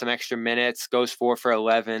 stepping into some extra minutes, goes 4 for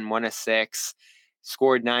 11, 1 of 6,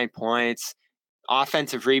 scored 9 points.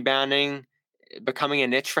 Offensive rebounding becoming a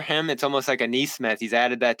niche for him. It's almost like a Neesmith. He's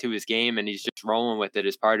added that to his game, and he's just rolling with it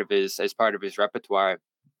as part of his repertoire.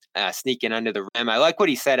 sneaking under the rim. I like what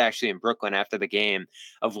he said actually in Brooklyn after the game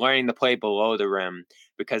of learning to play below the rim,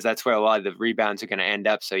 because that's where a lot of the rebounds are going to end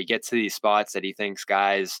up. So he gets to these spots that he thinks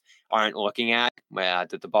guys aren't looking at,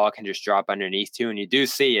 that the ball can just drop underneath to. And you do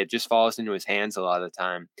see it just falls into his hands a lot of the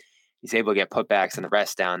time. He's able to get putbacks and the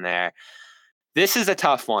rest down there. This is a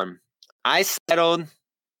tough one. I settled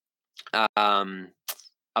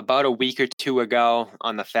about a week or two ago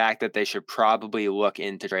on the fact that they should probably look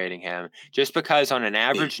into trading him, just because on an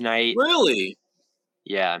average night. Really?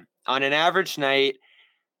 Yeah. On an average night,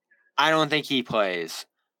 I don't think he plays.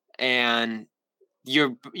 And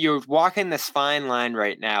you're walking this fine line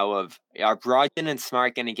right now of, are Brogdon and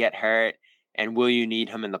Smart going to get hurt, and will you need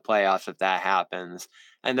him in the playoffs if that happens?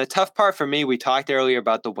 And the tough part for me, we talked earlier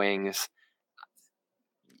about the wings.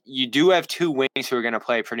 You do have two wings who are going to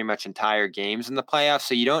play pretty much entire games in the playoffs,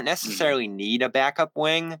 so you don't necessarily need a backup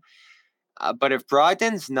wing. But if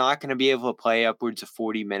Brogdon's not going to be able to play upwards of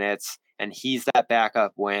 40 minutes, and he's that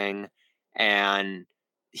backup wing, and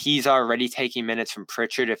he's already taking minutes from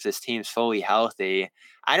Pritchard if this team's fully healthy,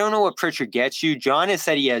 I don't know what Pritchard gets you. John has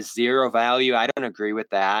said he has zero value. I don't agree with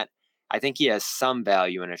that. I think he has some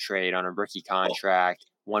value in a trade on a rookie contract,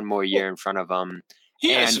 one more year in front of him.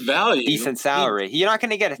 He has value. Decent salary. You're not going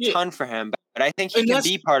to get a ton for him, but I think he can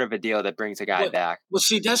be part of a deal that brings a guy back. Well,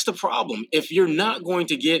 see, that's the problem. If you're not going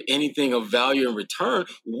to get anything of value in return,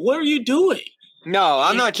 what are you doing? No,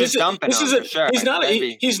 I'm not just dumping him. For sure. He's not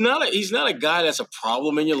a guy that's a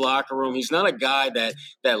problem in your locker room. He's not a guy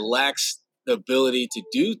that lacks the ability to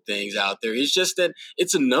do things out there. It's just that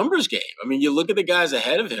it's a numbers game. I mean, you look at the guys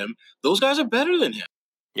ahead of him; those guys are better than him.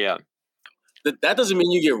 Yeah. That doesn't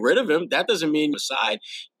mean you get rid of him. That doesn't mean aside.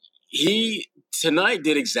 He tonight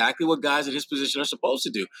did exactly what guys in his position are supposed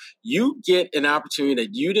to do. You get an opportunity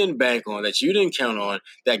that you didn't bank on, that you didn't count on,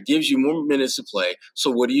 that gives you more minutes to play.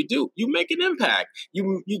 So what do? You make an impact.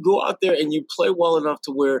 You go out there and you play well enough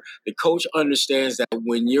to where the coach understands that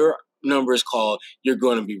when your number is called, you're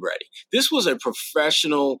going to be ready. This was a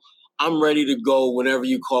professional, I'm ready to go whenever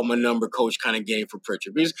you call my number, coach, kind of game for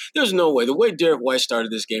Pritchard. Because there's no way, the way Derek White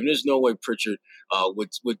started this game, there's no way Pritchard would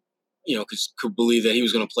could believe that he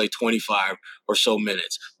was going to play 25 or so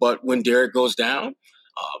minutes. But when Derek goes down,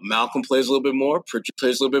 Malcolm plays a little bit more, Pritchard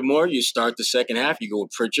plays a little bit more. You start the second half, you go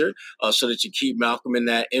with Pritchard so that you keep Malcolm in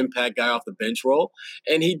that impact guy off the bench role.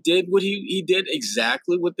 And he did what he did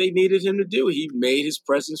exactly what they needed him to do. He made his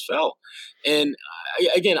presence felt. And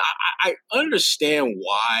I understand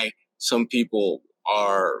why some people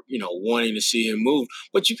are, wanting to see him move.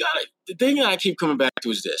 But the thing that I keep coming back to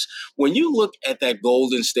is this. When you look at that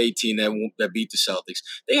Golden State team that beat the Celtics,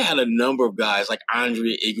 they had a number of guys like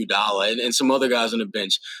Andre Iguodala and some other guys on the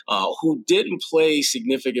bench who didn't play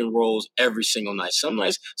significant roles every single night. Some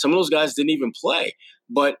nights, some of those guys didn't even play,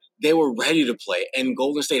 but they were ready to play, and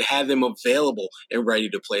Golden State had them available and ready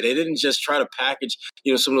to play. They didn't just try to package,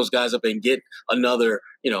 some of those guys up and get another,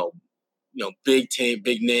 big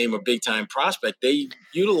name or big time prospect. They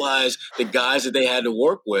utilize the guys that they had to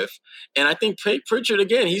work with. And I think Pritchard,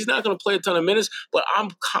 again, he's not going to play a ton of minutes, but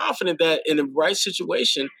I'm confident that in the right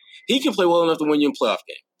situation, he can play well enough to win you a playoff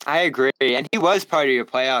game. I agree. And he was part of your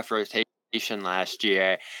playoff rotation last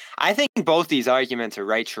year. I think both these arguments are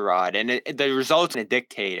right, Sherrod, and the results going to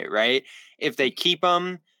dictate it, right? If they keep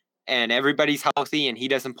him and everybody's healthy and he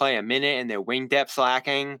doesn't play a minute and their wing depth's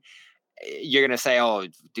lacking, you're going to say, oh,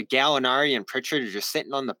 Gallinari and Pritchard are just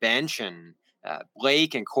sitting on the bench, and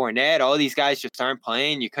Blake and Cornette, all these guys just aren't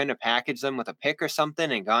playing. You couldn't have packaged them with a pick or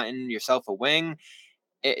something and gotten yourself a wing.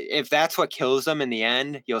 If that's what kills them in the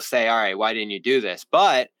end, you'll say, all right, why didn't you do this?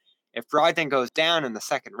 But if Brogdon goes down in the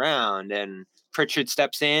second round and Pritchard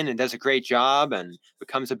steps in and does a great job and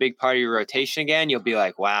becomes a big part of your rotation again, you'll be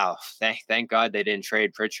like, wow, thank God they didn't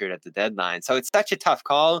trade Pritchard at the deadline. So it's such a tough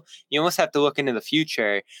call. You almost have to look into the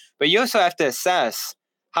future, but you also have to assess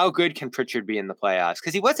how good can Pritchard be in the playoffs?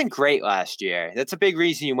 Because he wasn't great last year. That's a big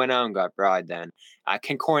reason you went out and got Brogdon.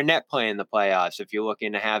 Can Cornette play in the playoffs if you're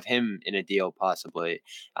looking to have him in a deal possibly?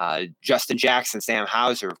 Justin Jackson, Sam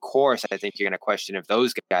Hauser, of course, I think you're going to question if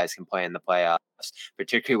those guys can play in the playoffs,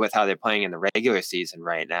 particularly with how they're playing in the regular season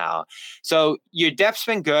right now. So your depth's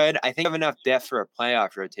been good. I think you have enough depth for a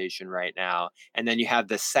playoff rotation right now. And then you have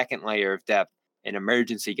the second layer of depth in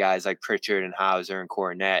emergency guys like Pritchard and Hauser and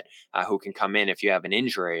Cornette who can come in if you have an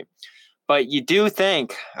injury. But you do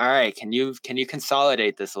think, all right, can you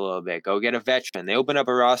consolidate this a little bit? Go get a veteran. They open up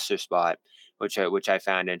a roster spot, which I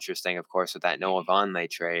found interesting, of course, with that Noah Vonleh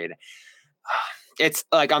trade. It's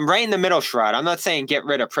like I'm right in the middle, Sherrod. I'm not saying get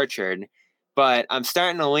rid of Pritchard, but I'm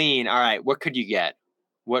starting to lean, all right, what could you get?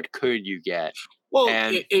 What could you get?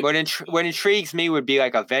 Well, what intrigues me would be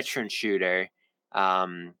like a veteran shooter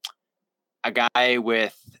a guy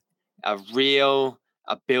with a real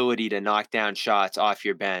ability to knock down shots off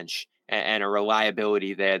your bench and a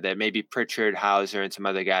reliability there that maybe Pritchard, Hauser, and some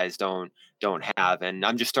other guys don't have. And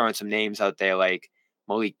I'm just throwing some names out there like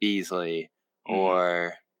Malik Beasley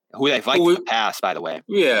or who they've liked in the past, by the way.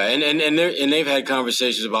 Yeah, and they've had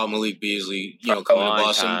conversations about Malik Beasley, coming to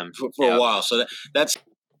Boston for a while. So that's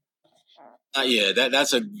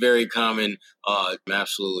a very common,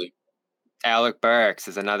 absolutely. Alec Burks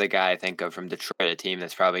is another guy I think of from Detroit, a team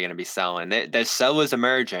that's probably going to be selling. Their sell is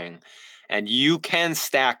emerging, and you can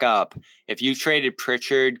stack up. If you traded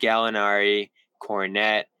Pritchard, Gallinari,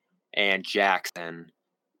 Cornette, and Jackson,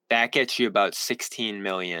 that gets you about $16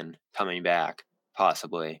 million coming back,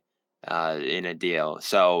 possibly, in a deal.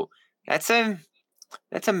 So that's a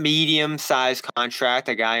medium-sized contract.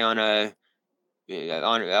 A guy on a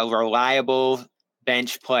reliable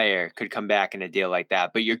bench player could come back in a deal like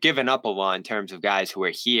that, but you're giving up a lot in terms of guys who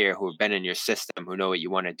are here, who have been in your system, who know what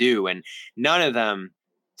you want to do, and none of them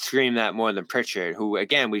scream that more than Pritchard, who,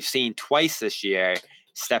 again, we've seen twice this year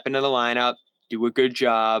step into the lineup, do a good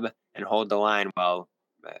job, and hold the line while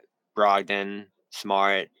Brogdon,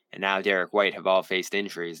 Smart, and now Derek White have all faced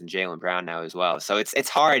injuries, and Jaylen Brown now as well. So it's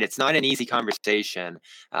hard. It's not an easy conversation.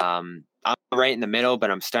 I'm right in the middle,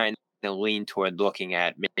 but I'm starting to lean toward looking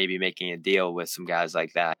at maybe making a deal with some guys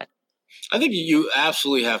like that. I think you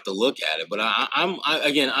absolutely have to look at it, but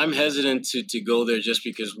I'm hesitant to go there just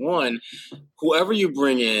because, one, whoever you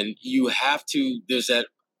bring in, you have to. There's that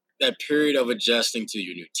period of adjusting to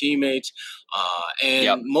your new teammates,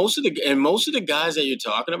 most of the guys that you're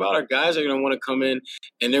talking about are guys that are going to want to come in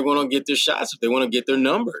and they're going to get their shots if they want to get their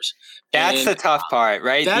numbers. That's the tough part,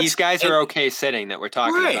 right? These guys are okay sitting that we're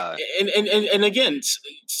talking about. And again,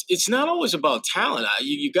 it's not always about talent.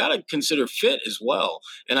 You got to consider fit as well.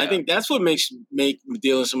 And I think that's what makes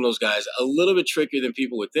dealing with some of those guys a little bit trickier than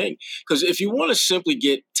people would think. Because if you want to simply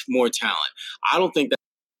get more talent, I don't think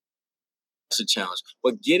that's a challenge.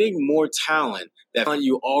 But getting more talent that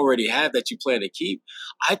you already have that you plan to keep,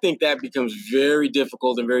 I think that becomes very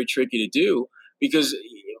difficult and very tricky to do because,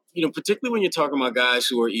 particularly when you're talking about guys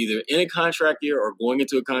who are either in a contract year or going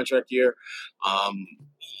into a contract year,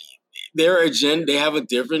 their agenda, they have a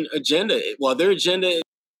different agenda. Well, their agenda,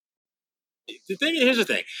 here's the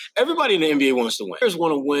thing. Everybody in the NBA wants to win. Players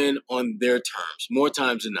want to win on their terms, more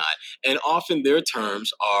times than not. And often their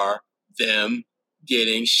terms are them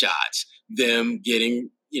getting shots, them getting,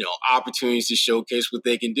 opportunities to showcase what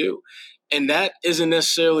they can do. And that isn't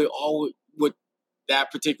necessarily all what that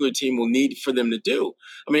particular team will need for them to do.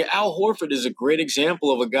 I mean, Al Horford is a great example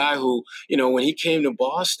of a guy who, when he came to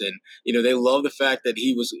Boston, they love the fact that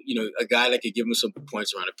he was, a guy that could give them some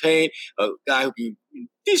points around the paint, a guy who can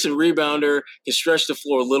decent rebounder, can stretch the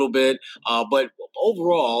floor a little bit. But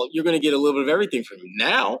overall, you're going to get a little bit of everything from him.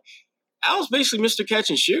 Now, Al's basically Mr. Catch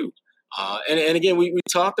and Shoot. And again, we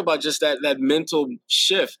talked about just that mental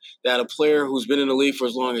shift that a player who's been in the league for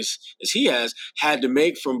as long as he has had to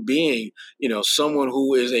make from being, someone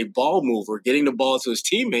who is a ball mover, getting the ball to his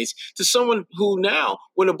teammates, to someone who now,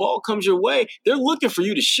 when the ball comes your way, they're looking for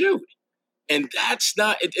you to shoot. And that's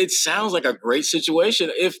not – it sounds like a great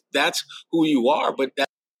situation if that's who you are, but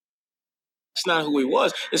that's not who he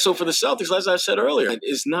was. And so for the Celtics, as I said earlier,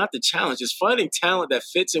 it's not the challenge. It's finding talent that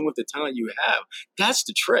fits in with the talent you have. That's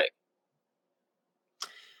the trick.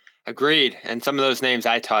 Agreed. And some of those names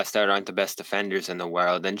I tossed out aren't the best defenders in the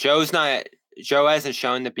world. And Joe hasn't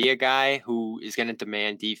shown to be a guy who is going to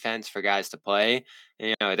demand defense for guys to play.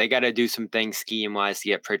 They got to do some things scheme-wise to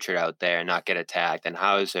get Pritchard out there and not get attacked. And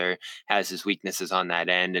Hauser has his weaknesses on that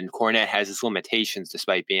end. And Cornette has his limitations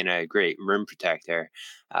despite being a great rim protector.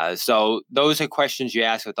 So those are questions you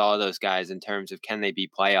ask with all those guys in terms of can they be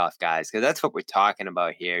playoff guys? Because that's what we're talking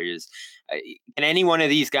about here is can any one of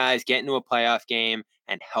these guys get into a playoff game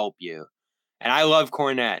and help you? And I love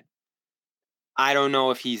Cornette. I don't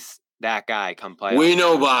know if he's that guy come playoff. We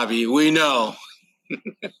know, Bobby. We know.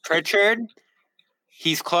 Pritchard,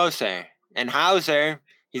 he's closer. And Hauser,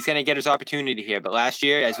 he's going to get his opportunity here. But last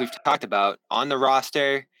year, as we've talked about, on the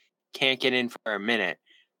roster, can't get in for a minute.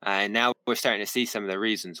 And now we're starting to see some of the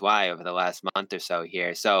reasons why over the last month or so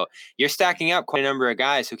here. So you're stacking up quite a number of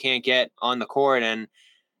guys who can't get on the court. And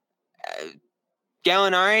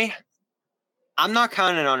Gallinari, I'm not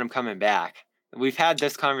counting on him coming back. We've had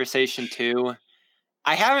this conversation too.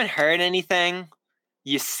 I haven't heard anything.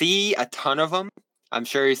 You see a ton of them. I'm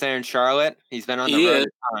sure he's there in Charlotte. He's been on the road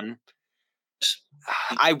a ton.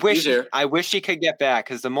 I wish he could get back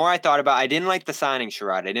because the more I thought about it, I didn't like the signing,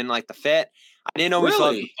 Sherrod. I didn't like the fit. I didn't always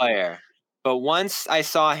love the player. But once I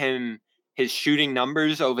saw his his shooting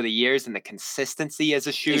numbers over the years and the consistency as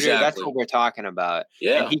a shooter. Exactly. That's what we're talking about.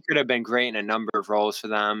 Yeah. And he could have been great in a number of roles for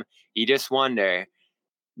them. You just wonder,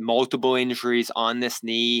 multiple injuries on this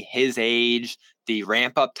knee, his age, the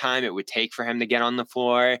ramp up time it would take for him to get on the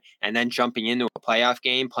floor, and then jumping into a playoff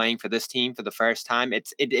game, playing for this team for the first time.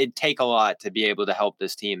 It'd take a lot to be able to help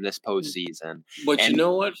this team this postseason. But and you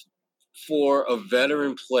know what? For a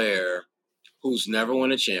veteran player who's never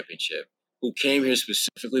won a championship, who came here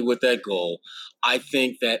specifically with that goal, I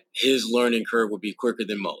think that his learning curve would be quicker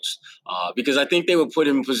than most. Because I think they would put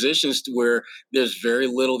him in positions to where there's very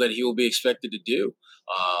little that he will be expected to do.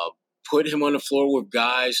 Put him on the floor with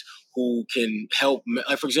guys who can help.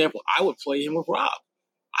 Like, for example, I would play him with Rob.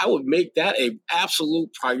 I would make that an absolute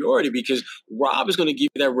priority because Rob is going to give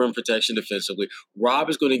you that rim protection defensively. Rob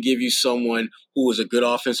is going to give you someone who is a good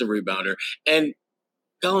offensive rebounder. And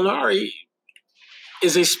Gallinari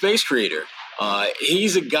is a space creator.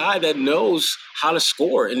 He's a guy that knows how to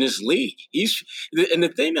score in this league. And the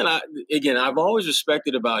thing that I've always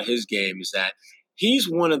respected about his game is that he's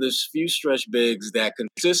one of the few stretch bigs that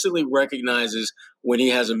consistently recognizes when he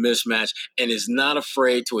has a mismatch and is not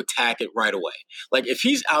afraid to attack it right away. Like if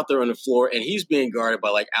he's out there on the floor and he's being guarded by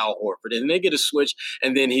like Al Horford and they get a switch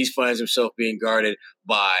and then he finds himself being guarded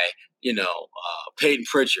by Peyton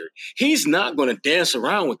Pritchard, he's not going to dance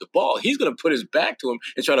around with the ball. He's going to put his back to him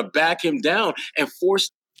and try to back him down and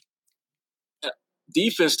force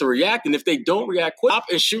defense to react. And if they don't react quick,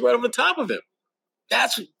 and shoot right over the top of him.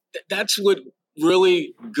 That's what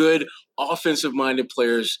really good offensive-minded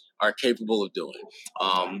players are capable of doing.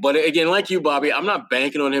 But again, like you, Bobby, I'm not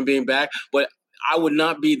banking on him being back, but I would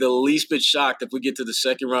not be the least bit shocked if we get to the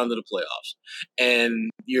second round of the playoffs and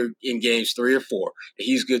you're in games 3 or 4.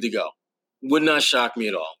 He's good to go. Would not shock me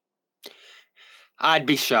at all. I'd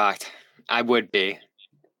be shocked. I would be.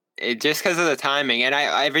 Just because of the timing. And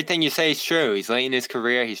everything you say is true. He's late in his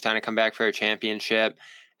career. He's trying to come back for a championship.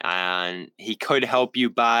 And he could help you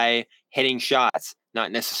by hitting shots,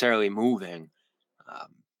 not necessarily moving.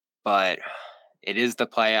 But it is the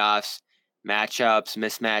playoffs. Matchups,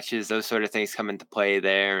 mismatches, those sort of things come into play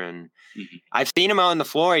there. And I've seen him out on the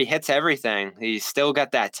floor. He hits everything. He's still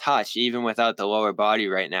got that touch, even without the lower body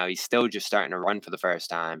right now. He's still just starting to run for the first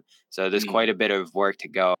time. So there's quite a bit of work to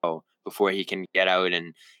go before he can get out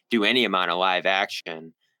and do any amount of live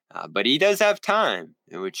action. But he does have time.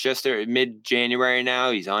 It's just mid-January now.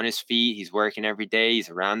 He's on his feet. He's working every day. He's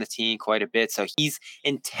around the team quite a bit. So he's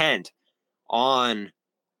intent on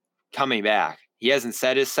coming back. He hasn't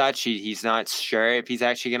said as such. He's not sure if he's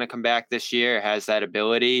actually going to come back this year or has that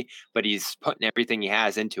ability, but he's putting everything he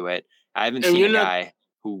has into it. I haven't seen a guy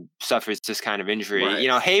who suffers this kind of injury.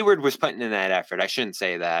 Right. Hayward was putting in that effort. I shouldn't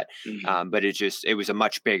say that, but it was a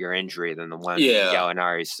much bigger injury than the one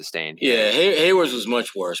Gallinari sustained. Yeah, Hayward's was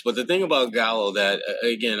much worse. But the thing about Gallo that,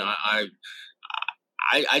 again, I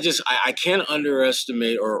can't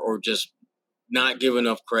underestimate or just not give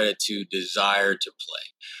enough credit to desire to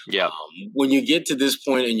play. Yeah. When you get to this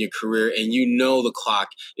point in your career and the clock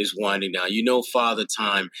is winding down, Father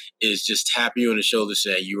Time is just tapping you on the shoulder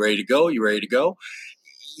saying, you ready to go? You ready to go?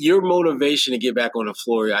 Your motivation to get back on the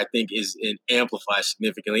floor, I think, is amplified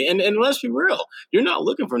significantly. And let's be real, you're not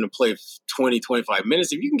looking for him to play 20, 25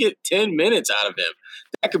 minutes. If you can get 10 minutes out of him,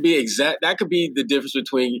 that could be the difference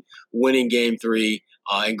between winning game 3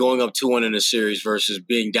 and going up 2-1 in a series versus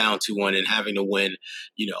being down 2-1 and having to win,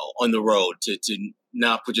 on the road to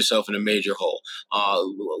not put yourself in a major hole.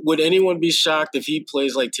 Would anyone be shocked if he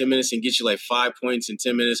plays like 10 minutes and gets you like 5 points in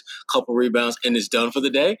 10 minutes, couple rebounds, and is done for the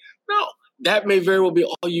day? No. That may very well be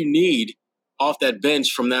all you need off that bench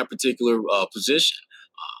from that particular position.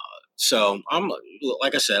 So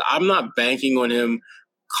like I said, I'm not banking on him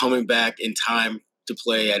coming back in time to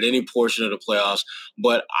play at any portion of the playoffs,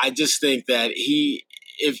 but I just think that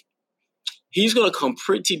if he's going to come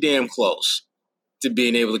pretty damn close to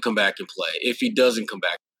being able to come back and play if he doesn't come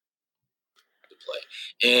back to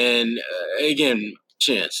play. And again,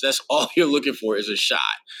 chance. That's all you're looking for is a shot.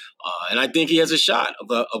 And I think he has a shot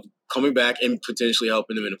of coming back and potentially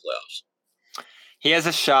helping them in the playoffs. He has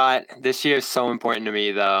a shot. This year is so important to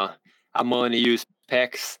me, though. I'm willing to use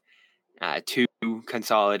picks to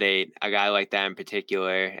consolidate a guy like that in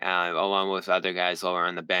particular, along with other guys lower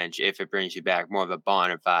on the bench, if it brings you back more of a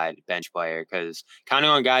bona fide bench player. Because counting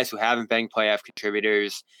on guys who haven't been playoff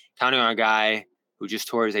contributors, counting on a guy who just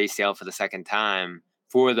tore his ACL for the second time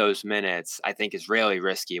for those minutes, I think is really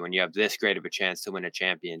risky when you have this great of a chance to win a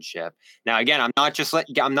championship. Now, again, I'm not just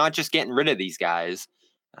getting rid of these guys.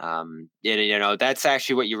 That's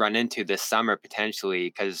actually what you run into this summer potentially,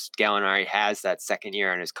 because Gallinari has that second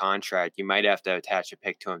year on his contract. You might have to attach a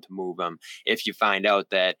pick to him to move him if you find out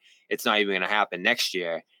that it's not even going to happen next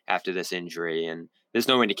year after this injury. And there's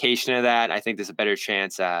no indication of that. I think there's a better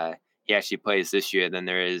chance he actually plays this year than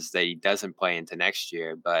there is that he doesn't play into next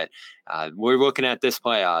year. But we're looking at this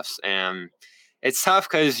playoffs, and it's tough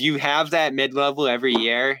because you have that mid-level every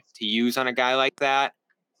year to use on a guy like that.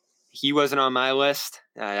 He wasn't on my list.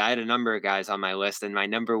 I had a number of guys on my list, and my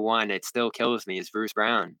number one, it still kills me, is Bruce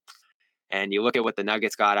Brown. And you look at what the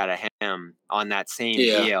Nuggets got out of him on that same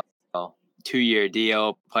deal, 2-year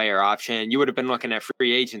deal, player option. You would have been looking at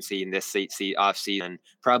free agency in this offseason,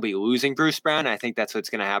 probably losing Bruce Brown. I think that's what's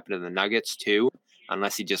going to happen to the Nuggets too,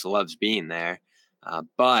 unless he just loves being there.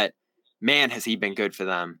 But man, has he been good for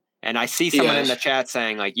them. And I see someone in the chat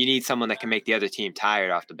saying, like, you need someone that can make the other team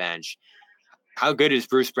tired off the bench. How good is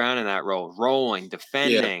Bruce Brown in that role? Rolling,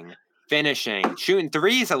 defending, finishing, shooting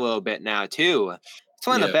threes a little bit now, too. It's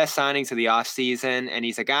one of the best signings of the offseason, and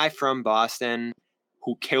he's a guy from Boston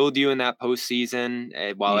who killed you in that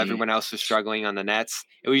postseason while everyone else was struggling on the Nets.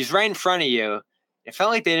 It was right in front of you. It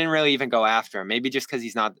felt like they didn't really even go after him, maybe just because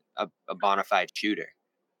he's not a bona fide shooter.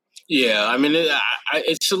 Yeah, I mean,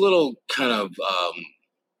 it's a little kind of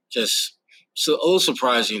just – so a little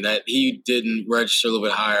surprising that he didn't register a little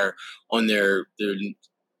bit higher on their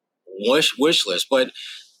wish list. But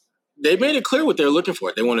they made it clear what they're looking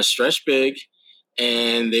for. They want to stretch big,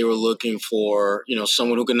 and they were looking for,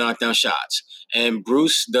 someone who can knock down shots. And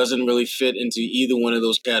Bruce doesn't really fit into either one of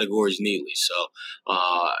those categories neatly. So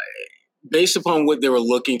based upon what they were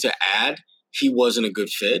looking to add, he wasn't a good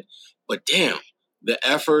fit. But damn, the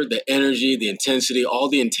effort, the energy, the intensity, all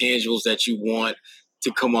the intangibles that you want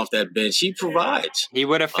to come off that bench, he provides. He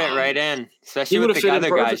would have fit right in, especially with the other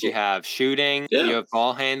guys you have. Shooting, you have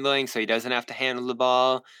ball handling, so he doesn't have to handle the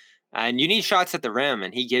ball. And you need shots at the rim,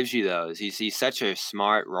 and he gives you those. He's such a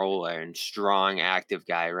smart roller and strong, active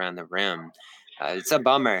guy around the rim. It's a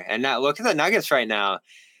bummer. And now look at the Nuggets right now.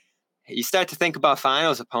 You start to think about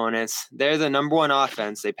finals opponents. They're the number one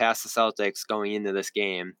offense. They passed the Celtics going into this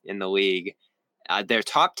game in the league. They're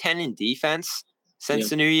top 10 in defense since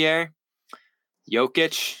the new year.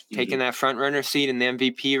 Jokic taking that front runner seat in the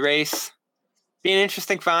MVP race. Be an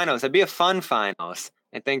interesting finals. It'd be a fun finals.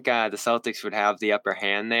 I think the Celtics would have the upper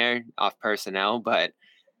hand there off personnel, but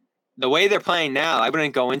the way they're playing now, I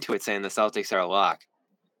wouldn't go into it saying the Celtics are a lock.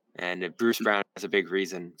 And Bruce Brown is a big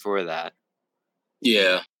reason for that.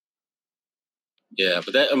 Yeah. Yeah,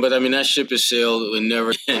 but I mean, that ship has sailed and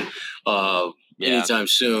never anytime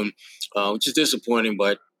soon, which is disappointing.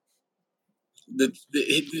 But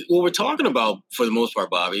what we're talking about for the most part,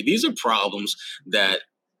 Bobby, these are problems that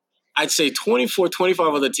I'd say 24,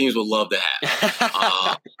 25 other teams would love to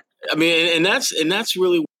have. I mean, and that's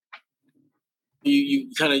really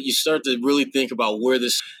you start to really think about where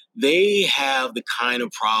they have the kind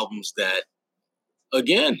of problems that,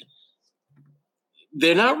 again,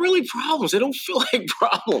 they're not really problems. They don't feel like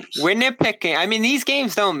problems. We're nitpicking. I mean, these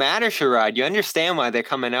games don't matter, Sherrod. You understand why they're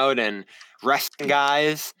coming out and resting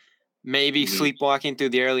guys, maybe sleepwalking through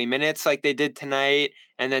the early minutes like they did tonight,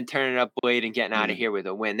 and then turning up late and getting out of here with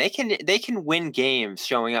a win. They can win games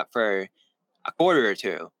showing up for a quarter or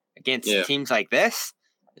two against teams like this,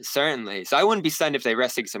 certainly. So I wouldn't be stunned if they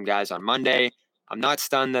rested some guys on Monday. I'm not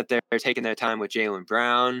stunned that they're taking their time with Jaylen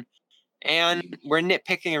Brown. And we're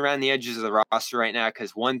nitpicking around the edges of the roster right now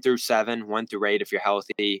because 1 through 7, 1 through 8, if you're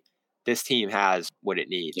healthy, this team has what it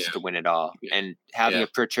needs to win it all. And having a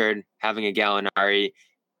Pritchard, having a Gallinari,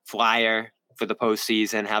 flyer for the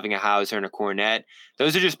postseason, having a Hauser and a Cornet,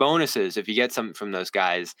 those are just bonuses if you get something from those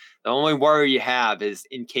guys. The only worry you have is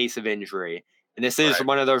in case of injury. And this is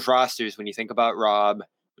one of those rosters when you think about Rob,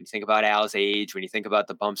 when you think about Al's age, when you think about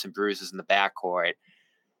the bumps and bruises in the backcourt,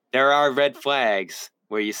 there are red flags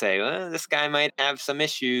where you say, well, this guy might have some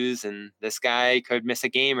issues and this guy could miss a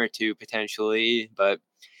game or two potentially. But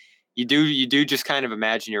you do just kind of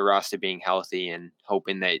imagine your roster being healthy and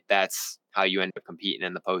hoping that that's how you end up competing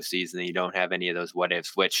in the postseason and you don't have any of those what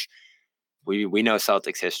ifs, which we know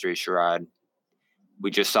Celtics history, Sherrod.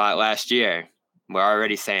 We just saw it last year. We're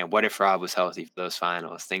already saying, what if Rob was healthy for those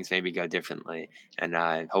finals? Things maybe go differently. And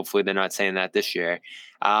hopefully they're not saying that this year.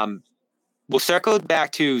 We'll circle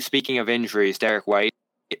back to, speaking of injuries, Derek White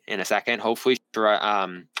in a second. Hopefully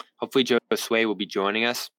Joe Sway will be joining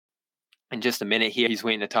us in just a minute here. He's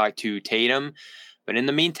waiting to talk to Tatum. But in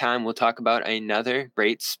the meantime, we'll talk about another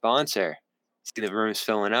great sponsor. See the room's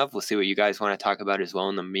filling up. We'll see what you guys want to talk about as well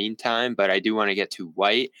in the meantime. But I do want to get to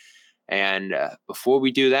White. And before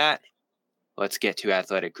we do that, let's get to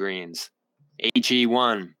Athletic Greens.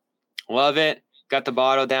 AG1. Love it. got the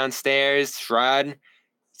bottle downstairs. Shrod,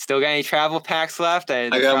 still got any travel packs left? They're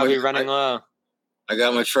probably running low. I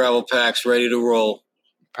got my travel packs ready to roll.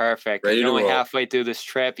 Perfect. You're only halfway through this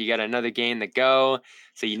trip. You got another game to go.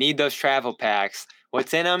 So you need those travel packs.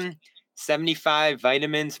 What's in them? 75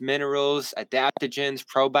 vitamins, minerals, adaptogens,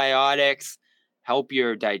 probiotics, help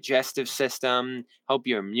your digestive system, help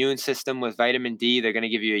your immune system with vitamin D. They're going to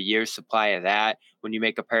give you a year's supply of that when you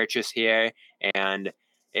make a purchase here. And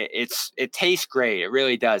it tastes great. It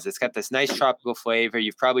really does. It's got this nice tropical flavor.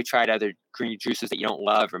 You've probably tried other green juices that you don't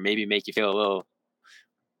love or maybe make you feel a little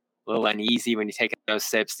uneasy when you take those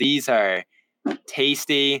sips. These are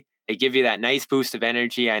tasty. They give you that nice boost of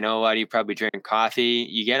energy. I know a lot of you probably drink coffee.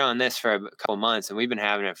 You get on this for a couple months, and we've been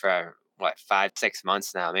having it for 5-6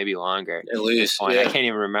 months now, maybe longer. At least, yeah. I can't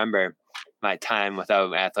even remember my time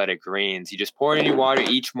without Athletic Greens. You just pour it in your water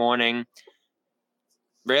each morning.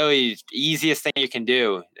 Really easiest thing you can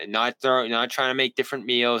do. Not trying to make different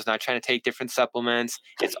meals, not trying to take different supplements.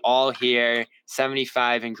 It's all here.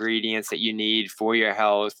 75 ingredients that you need for your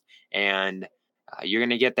health, and you're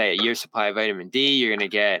going to get that year supply of vitamin D. You're going to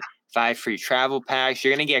get 5 free travel packs.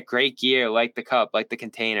 You're going to get great gear like the cup, like the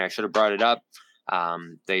container. I should have brought it up.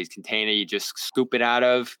 The container you just scoop it out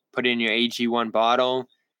of, put it in your AG1 bottle,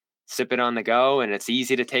 sip it on the go, and it's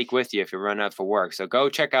easy to take with you if you're running out for work. So go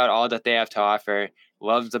check out all that they have to offer.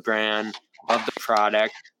 Love the brand, love the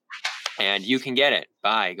product, and you can get it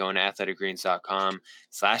by going to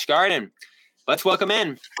athleticgreens.com/garden. Let's welcome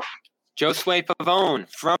in Josue Pavone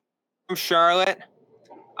from Charlotte,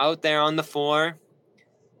 out there on the floor.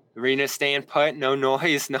 Arena staying put, no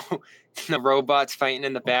noise, no robots fighting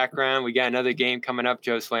in the background. We got another game coming up,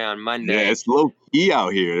 Josue, on Monday. Yeah, it's low key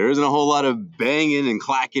out here. There isn't a whole lot of banging and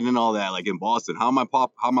clacking and all that like in Boston. How am I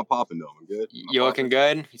popping though? I'm good. You looking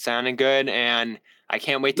good? You sounding good, and I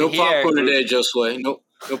can't wait to hear. No popcorn today, Josue. No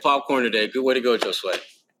popcorn today. Good way to go, Josue.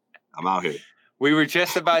 I'm out here. We were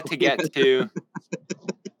just about to get to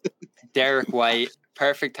Derek White.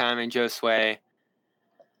 Perfect timing, Josue.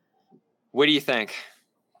 What do you think?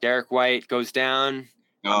 Derek White goes down.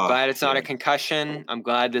 I'm glad it's not a concussion. I'm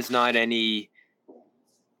glad there's not any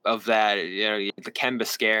of that. The Kemba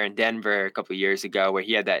scare in Denver a couple of years ago where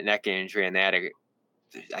he had that neck injury and they had to,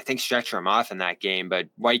 I think, stretch him off in that game. But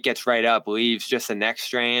White gets right up, leaves just a neck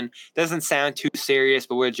strain. Doesn't sound too serious,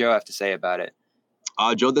 but what did Joe have to say about it?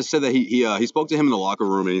 Joe just said that he spoke to him in the locker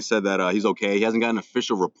room and he said that he's okay. He hasn't got an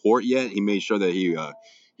official report yet. He made sure that he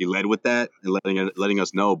led with that and letting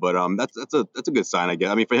us know. But that's a good sign, I guess.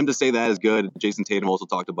 I mean, for him to say that is good. Jason Tatum also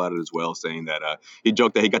talked about it as well, saying that he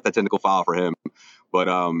joked that he got that technical foul for him. But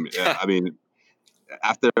I mean,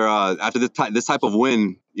 after this type of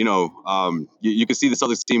win, you can see the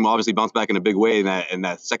Celtics team obviously bounce back in a big way in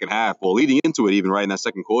that second half. Well, leading into it, even right in that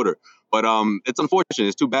second quarter. But it's unfortunate.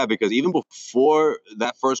 It's too bad because even before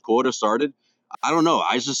that first quarter started, I don't know.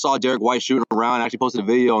 I just saw Derek White shooting around. I actually posted a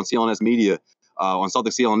video on CLNS Media. On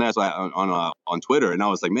Celtics CLNS on Twitter, and I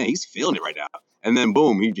was like, man, he's feeling it right now. And then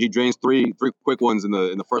boom, he drains three quick ones in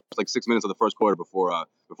the first 6 minutes of the first quarter before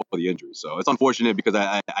the injury. So it's unfortunate because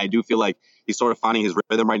I do feel like he's sort of finding his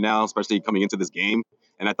rhythm right now, especially coming into this game.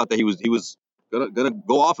 And I thought that he was gonna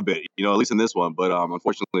go off a bit, at least in this one. But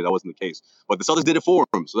unfortunately, that wasn't the case. But the Celtics did it for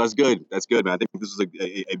him, so that's good. That's good, man. I think this is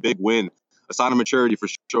a big win, a sign of maturity for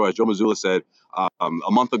sure. As Joe Mazzulla said a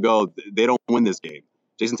month ago, they don't win this game.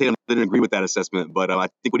 Jason Tatum didn't agree with that assessment, but I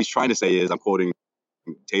think what he's trying to say is, I'm quoting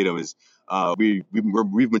Tatum, is we've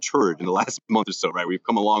matured in the last month or so, right? We've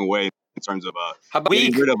come a long way in terms of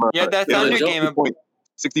getting rid of our that Thunder game,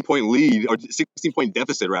 60-point lead or 16-point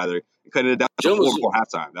deficit rather, and cutting it down to 4 before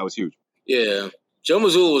halftime. That was huge. Yeah, Joe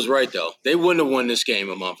Mazzulla was right though. They wouldn't have won this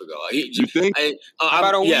game a month ago. You think?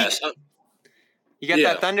 About a week. Yes. You got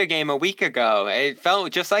that Thunder game a week ago. It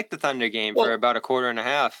felt just like the Thunder game for about a quarter and a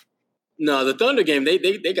half. No, the Thunder game, they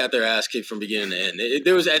got their ass kicked from beginning to end.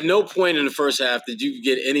 There was at no point in the first half did you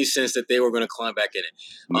get any sense that they were going to climb back in it.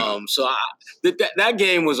 No. So that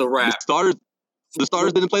game was a wrap. The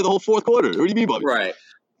starters didn't play the whole fourth quarter. What do you mean by that?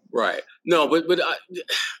 Right. No, but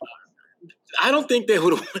I don't think they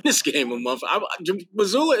would have won this game a month.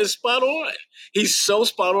 Mazzulla is spot on. He's so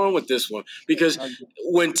spot on with this one because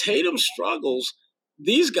when Tatum struggles,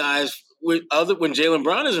 these guys – when Jaylen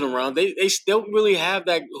Brown isn't around, they still really have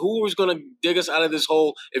that. Who is going to dig us out of this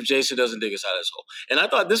hole if Jason doesn't dig us out of this hole? And I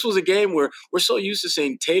thought this was a game where we're so used to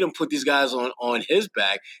seeing Tatum put these guys on his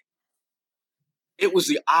back. It was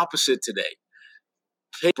the opposite today.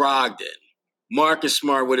 Brogdon, Marcus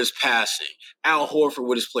Smart with his passing, Al Horford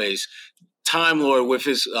with his plays. Time Lord with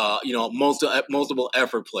his, multiple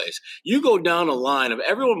effort plays. You go down the line of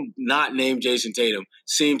everyone not named Jason Tatum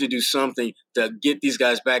seemed to do something to get these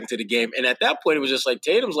guys back into the game. And at that point, it was just like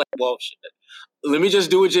Tatum's like, well, shit. Let me just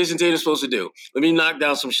do what Jason Tatum's supposed to do. Let me knock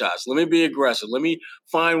down some shots. Let me be aggressive. Let me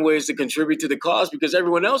find ways to contribute to the cause because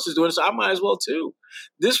everyone else is doing it, so I might as well too.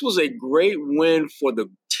 This was a great win for the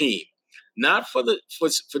team. Not for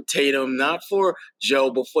Tatum, not for Joe,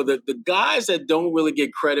 but for the guys that don't really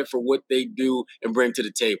get credit for what they do and bring to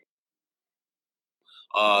the table.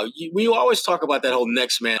 We always talk about that whole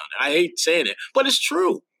next man. I hate saying it, but it's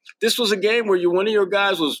true. This was a game where one of your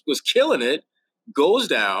guys was killing it, goes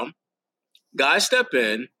down, guys step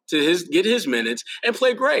in to get his minutes and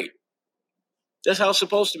play great. That's how it's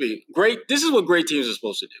supposed to be. Great. This is what great teams are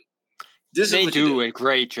supposed to do. They do a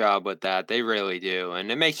great job with that. They really do. And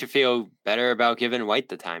it makes you feel better about giving White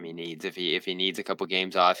the time he needs. If he needs a couple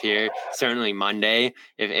games off here, certainly Monday.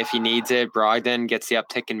 If he needs it, Brogdon gets the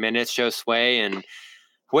uptick in minutes, shows sway. And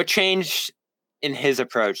what changed in his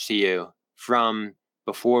approach to you from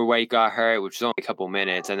before White got hurt, which was only a couple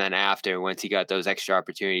minutes, and then after, once he got those extra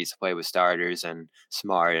opportunities to play with starters and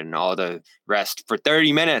Smart and all the rest for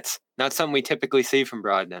 30 minutes? Not something we typically see from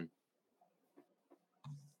Brogdon.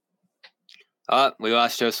 Oh, we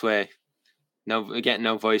lost Josue. We get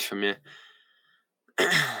no voice from you.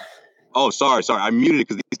 Oh, sorry. I muted it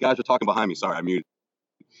because these guys were talking behind me. Sorry, I muted.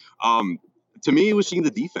 To me, it was seeing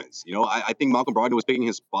the defense. I think Malcolm Brogdon was picking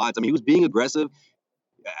his spots. I mean, he was being aggressive.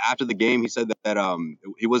 After the game, he said that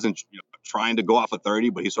he wasn't trying to go off of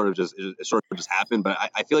 30, but it sort of just happened. But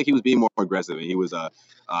I feel like he was being more aggressive, and he was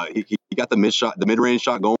he got the mid-range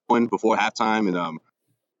shot going before halftime, and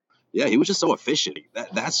he was just so efficient.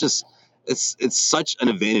 That's just. It's such an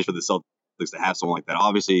advantage for the Celtics to have someone like that.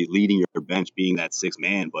 Obviously, leading your bench, being that sixth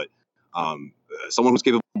man, but someone who's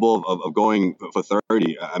capable of going for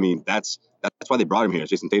 30. I mean, that's why they brought him here. As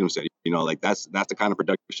Jason Tatum said, that's the kind of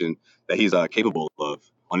production that he's capable of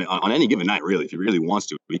on any given night. Really, if he really wants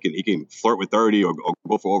to, he can flirt with 30 or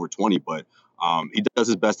go for over 20. But he does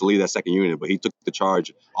his best to lead that second unit. But he took the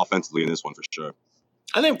charge offensively in this one for sure.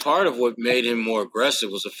 I think part of what made him more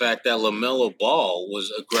aggressive was the fact that LaMelo Ball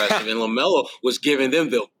was aggressive, and LaMelo was giving them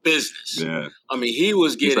the business. Yeah. I mean, he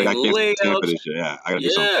was getting layouts. Yeah, I gotta do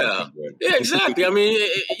something. Yeah, exactly. I mean,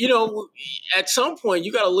 at some point,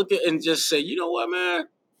 you got to look at and just say, you know what, man?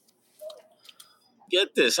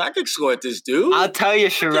 Get this. I could score at this dude. I'll tell you,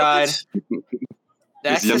 Sherrod.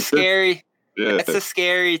 That's a scary. Yeah. That's a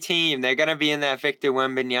scary team. They're gonna be in that Victor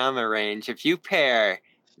Wembanyama range. If you pair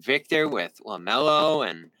Victor with LaMelo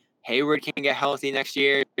and Hayward can get healthy next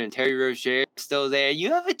year and Terry Rozier is still there,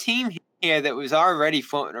 you have a team here that was already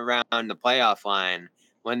floating around the playoff line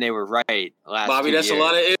when they were right last Bobby, year. That's a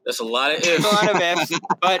lot of ifs. That's a lot of ifs. A lot of ifs.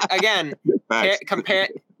 But again, compare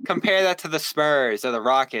that to the Spurs or the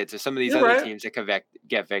Rockets or some of these other teams that could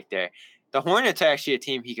get Victor. The Hornets are actually a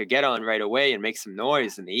team he could get on right away and make some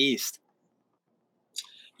noise in the East.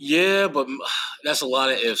 Yeah, but that's a lot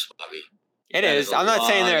of ifs, Bobby. It is. I'm not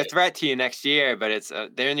saying they're a threat to you next year, but it's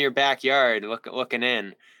they're in your backyard looking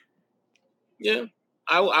in. Yeah,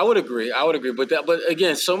 I would agree. But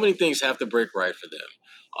again, so many things have to break right for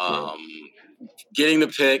them. Getting the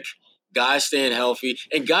pick, guys staying healthy,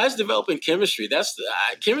 and guys developing chemistry.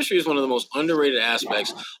 Chemistry is one of the most underrated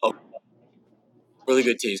aspects of really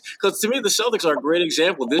good teams. Because to me, the Celtics are a great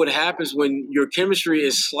example. This is what happens when your chemistry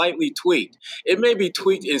is slightly tweaked. It may be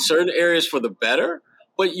tweaked in certain areas for the better,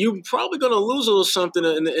 but you're probably going to lose a little something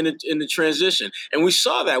in the transition. And we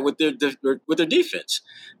saw that with their defense.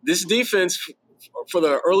 This defense for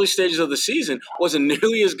the early stages of the season wasn't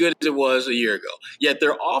nearly as good as it was a year ago. Yet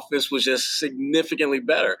their offense was just significantly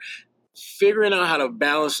better. Figuring out how to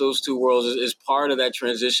balance those two worlds is part of that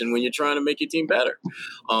transition when you're trying to make your team better.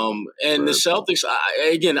 And the Celtics,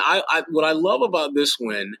 what I love about this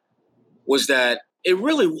win was that it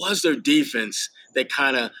really was their defense that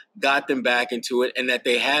kind of got them back into it and that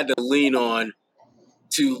they had to lean on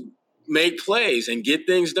to make plays and get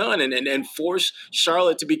things done and force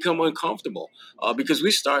Charlotte to become uncomfortable. Because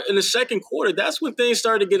we start in the second quarter, that's when things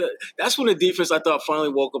started to that's when the defense, I thought, finally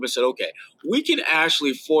woke up and said, okay, we can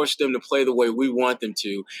actually force them to play the way we want them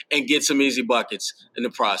to and get some easy buckets in the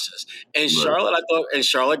process. And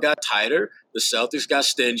Charlotte got tighter. The Celtics got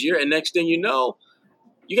stingier. And next thing you know,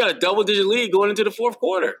 you got a double-digit lead going into the fourth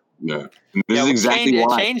quarter. Yeah. This is exactly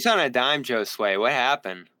why. It changed on a dime, Josue. What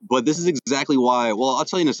happened? But this is exactly why. Well, I'll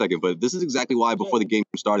tell you in a second. But this is exactly why before the game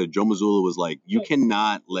started, Joe Mazzulla was like, you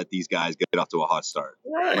cannot let these guys get off to a hot start.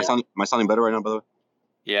 Right. Am I sounding better right now, by the way?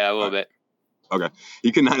 Yeah, a little bit. Okay.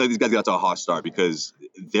 You cannot let these guys get off to a hot start because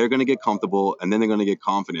they're going to get comfortable and then they're going to get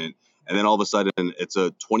confident. And then all of a sudden, it's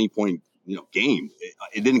a 20-point game.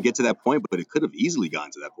 It didn't get to that point, but it could have easily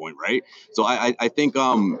gotten to that point, right? So I think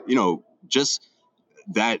just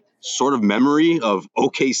that sort of memory of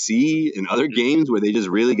OKC and other games where they just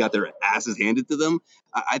really got their asses handed to them,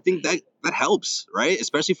 I think that helps, right?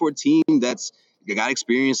 Especially for a team that's got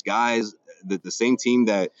experienced guys, the same team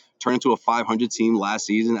that turned into a 500 team last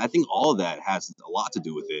season. I think all of that has a lot to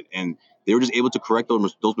do with it. And they were just able to correct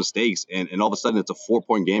those mistakes. And all of a sudden, it's a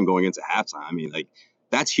 4-point game going into halftime. I mean, like,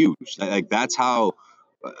 that's huge. Like, that's how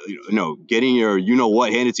getting your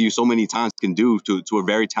handed to you so many times can do to a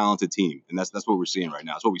very talented team, and that's what we're seeing right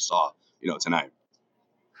now. That's what we saw tonight.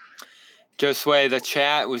 Josue, the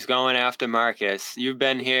chat was going after Marcus. You've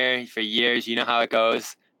been here for years. You know how it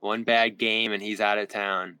goes. One bad game and he's out of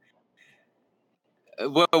town.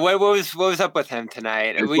 What was up with him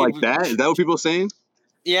tonight? It's like that. Is that what people are saying?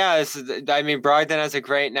 Yeah, I mean, Brogdon has a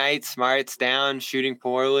great night. Smart's down, shooting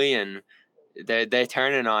poorly, and they're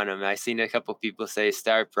turning on him. I've seen a couple people say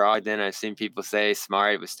start Brogdon. I've seen people say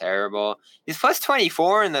Smart was terrible. He's plus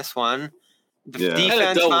 24 in this one. The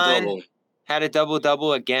defense had a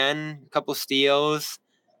double again. A couple steals.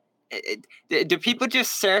 Do people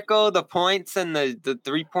just circle the points and the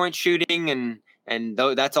 3-point shooting and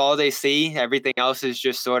that's all they see? Everything else is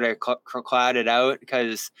just sort of clouded out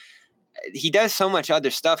because he does so much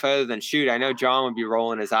other stuff other than shoot. I know John would be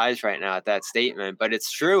rolling his eyes right now at that statement, but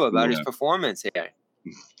it's true about his performance here.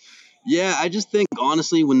 Yeah, I just think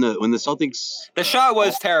honestly, when the Celtics, the shot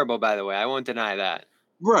was terrible, by the way. I won't deny that.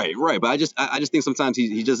 Right. But I just think sometimes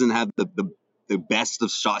he doesn't have the best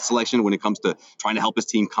of shot selection when it comes to trying to help his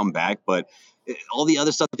team come back. But all the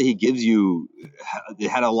other stuff that he gives you, it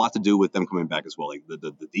had a lot to do with them coming back as well, like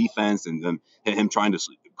the defense and him trying to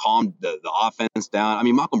calm the offense down. I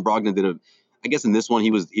mean, Malcolm Brogdon I guess in this one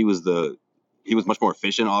he was much more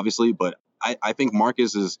efficient, obviously, but I think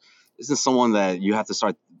Marcus isn't someone that you have to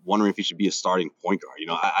start wondering if he should be a starting point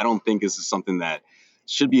guard. I don't think this is something that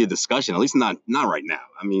should be a discussion, at least not right now.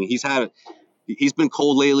 I mean, he's been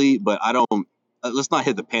cold lately, but let's not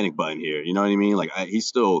hit the panic button here. You know what I mean? Like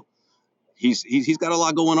he's got a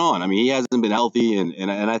lot going on. I mean, he hasn't been healthy,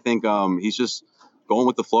 and I think he's just going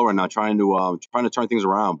with the flow and not trying to turn things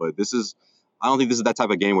around. But I don't think this is that type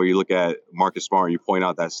of game where you look at Marcus Smart and you point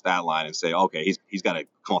out that stat line and say, okay, he's got to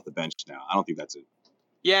come off the bench now. I don't think that's it.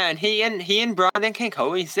 Yeah, and he and Brogdon can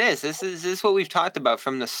coexist. This is what we've talked about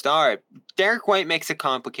from the start. Derek White makes it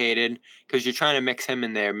complicated because you're trying to mix him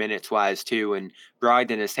in there minutes-wise too, and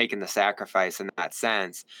Brogdon has taken the sacrifice in that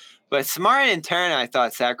sense. But Smart, in turn, I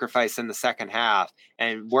thought sacrificed in the second half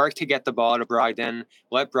and worked to get the ball to Brogdon,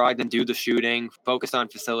 let Brogdon do the shooting, focused on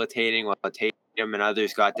facilitating while Tatum and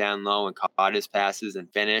others got down low and caught his passes and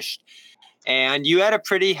finished. And you had a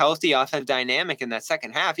pretty healthy offensive dynamic in that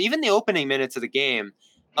second half. Even the opening minutes of the game,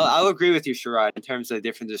 I'll agree with you, Sherrod, in terms of the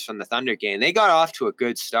differences from the Thunder game. They got off to a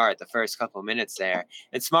good start the first couple of minutes there.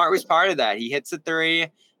 And Smart was part of that. He hits a three.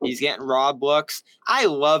 He's getting rob looks. I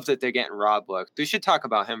love that they're getting rob looks. We should talk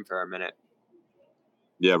about him for a minute.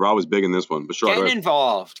 Yeah, Rob was big in this one. But sure,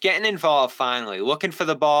 getting involved finally. Looking for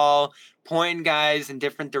the ball, pointing guys in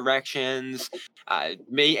different directions,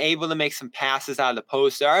 able to make some passes out of the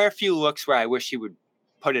post. There are a few looks where I wish he would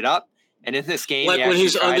put it up. And in this game, like when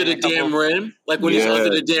he's under the damn rim,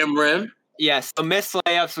 Yes, so missed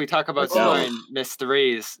layups. We talk about scoring missed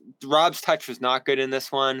threes. Rob's touch was not good in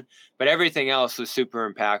this one, but everything else was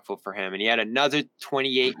super impactful for him. And he had another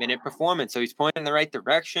 28-minute performance, so he's pointing in the right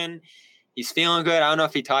direction. He's feeling good. I don't know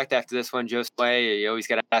if he talked after this one, Josue. You always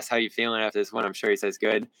got to ask how you feeling after this one. I'm sure he says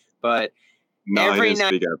good, but every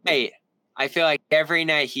night, I feel like every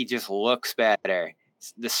night he just looks better.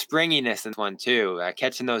 The springiness in this one too,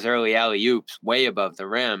 catching those early alley-oops way above the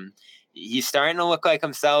rim. He's starting to look like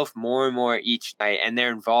himself more and more each night, and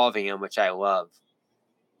they're involving him, which I love.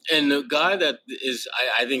 And the guy that is,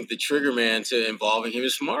 I think, the trigger man to involving him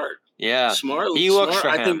is Smart. Yeah, Smart. He looks for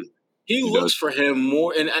him. I think he looks for him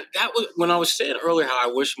more. And that was when I was saying earlier how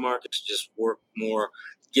I wish Marcus just worked more,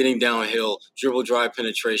 getting downhill, dribble, drive,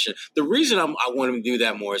 penetration. The reason I want him to do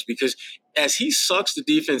that more is because as he sucks the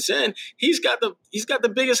defense in, he's got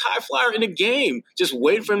the biggest high flyer in the game, just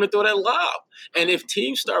waiting for him to throw that lob. And if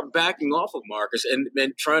teams start backing off of Marcus and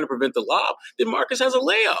trying to prevent the lob, then Marcus has a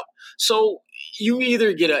layup. So you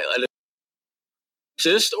either get an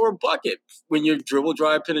assist or a bucket when you dribble,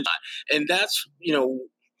 drive, penetrate. And that's,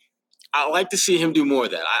 I like to see him do more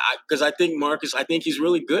of that. Because I think Marcus, he's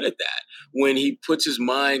really good at that when he puts his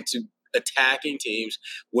mind to attacking teams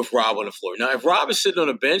with Rob on the floor. Now, if Rob is sitting on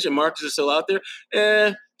a bench and Marcus is still out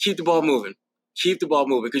there, keep the ball moving. Keep the ball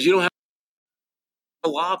moving because you don't have a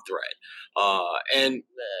lob threat. And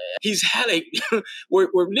he's had we're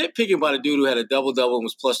nitpicking about a dude who had a double-double and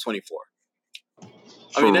was plus 24.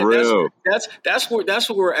 I mean, For real. that's where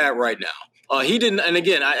we're at right now. He didn't, and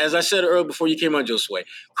again, as I said earlier before you came on, Josue,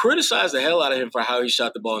 criticize the hell out of him for how he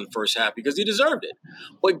shot the ball in the first half because he deserved it.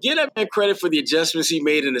 But give that man credit for the adjustments he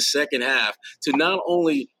made in the second half to not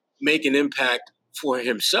only make an impact for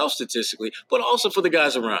himself statistically, but also for the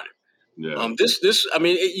guys around him. Yeah. I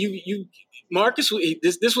mean, Marcus.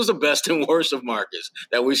 This was the best and worst of Marcus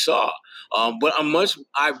that we saw. But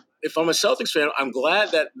if I'm a Celtics fan, I'm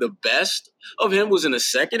glad that the best of him was in the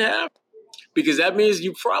second half because that means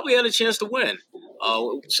you probably had a chance to win.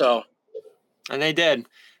 And they did.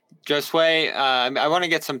 Josue, I want to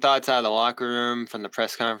get some thoughts out of the locker room from the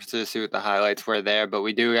press conferences, see what the highlights were there. But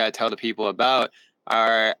we do got to tell the people about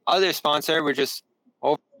our other sponsor. We're just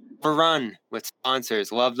overrun with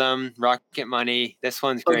sponsors. Love them. Rocket Money. This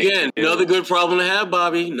one's great. Again, another good problem to have,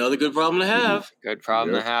 Bobby. Another good problem to have. Good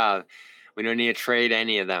problem to have. We don't need to trade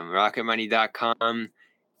any of them. RocketMoney.com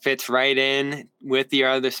fits right in with the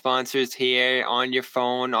other sponsors here on your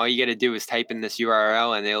phone. All you got to do is type in this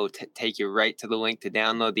URL and it'll take you right to the link to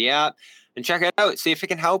download the app and check it out. See if it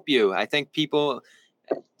can help you. I think people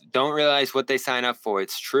don't realize what they sign up for.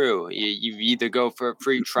 It's true. You either go for a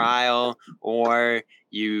free trial or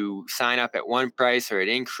you sign up at one price or it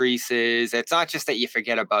increases. It's not just that you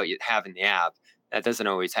forget about having the app. That doesn't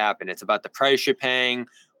always happen. It's about the price you're paying,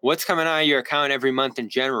 what's coming out of your account every month in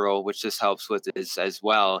general, which this helps with as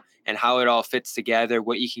well, and how it all fits together,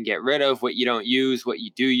 what you can get rid of, what you don't use, what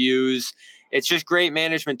you do use. It's just great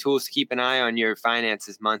management tools to keep an eye on your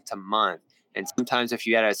finances month to month. And sometimes if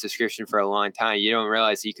you had a subscription for a long time, you don't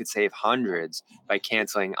realize that you could save hundreds by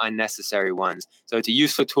canceling unnecessary ones. So it's a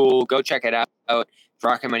useful tool. Go check it out.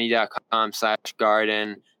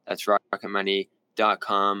 RocketMoney.com/garden. That's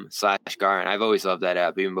RocketMoney.com/garden. I've always loved that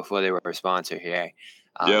app, even before they were a sponsor here.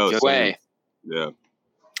 Yeah.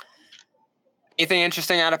 Anything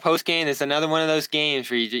interesting out of post game? There's another one of those games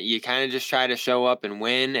where you kind of just try to show up and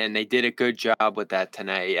win, and they did a good job with that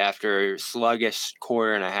tonight after a sluggish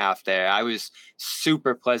quarter and a half there. I was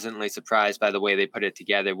super pleasantly surprised by the way they put it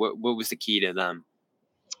together. What was the key to them?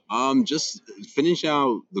 Just finishing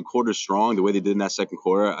out the quarter strong, the way they did in that second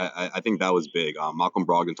quarter. I think that was big. Malcolm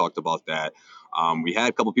Brogdon talked about that. We had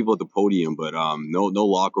a couple people at the podium, but no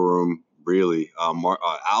locker room really.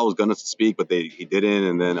 Al was gonna speak, but he didn't,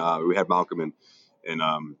 and then we had Malcolm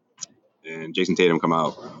and Jason Tatum come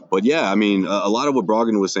out. But yeah, I mean, a lot of what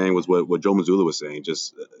Brogdon was saying was what Joe Mazzulla was saying.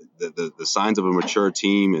 Just the signs of a mature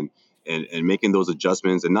team and making those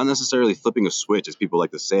adjustments and not necessarily flipping a switch, as people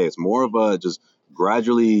like to say. It's more of a just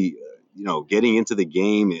gradually, getting into the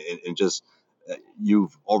game and just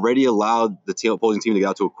you've already allowed the opposing team to get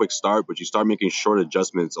out to a quick start, but you start making short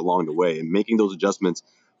adjustments along the way and making those adjustments,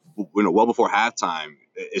 well before halftime.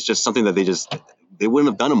 It's just something that they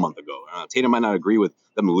wouldn't have done a month ago. Tatum might not agree with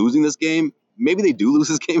them losing this game. Maybe they do lose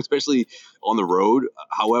this game, especially on the road.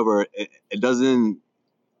 However, it doesn't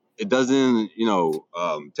take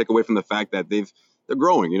away from the fact that they're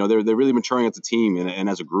growing. They're really maturing as a team and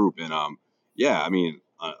as a group. And I mean,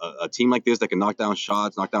 a team like this that can knock down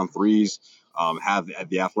shots, knock down threes, have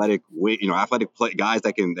the athletic guys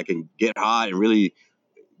that can get hot and really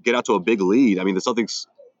get out to a big lead. I mean, the Celtics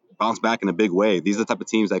bounce back in a big way. These are the type of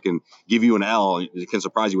teams that can give you an L, it can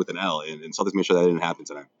surprise you with an L, and Celtics made sure that didn't happen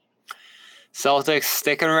tonight. Celtics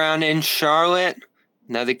sticking around in Charlotte.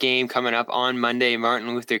 Another game coming up on Monday,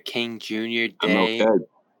 Martin Luther King Jr. Day.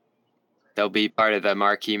 They'll be part of the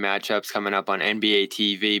marquee matchups coming up on NBA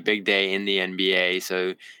TV. Big day in the NBA.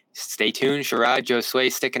 So stay tuned. Sherrod,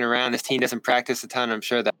 Josue sticking around. This team doesn't practice a ton. I'm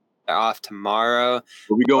sure they're off tomorrow.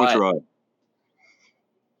 Where we going, Sherrod?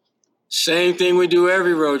 Same thing we do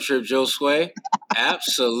every road trip, Josue.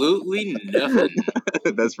 Absolutely nothing.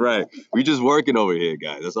 That's right. We just working over here,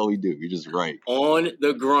 guys. That's all we do. We just write. On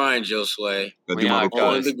the grind, Josue. On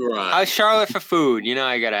the grind. How's Charlotte for food?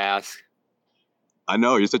 I got to ask. I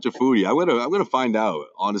know. You're such a foodie. I'm gonna find out.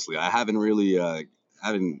 Honestly, I haven't really I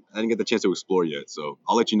didn't get the chance to explore yet. So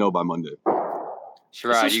I'll let you know by Monday.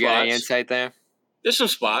 Sherrod, you got any insight there? There's some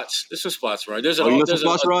spots, right? There's a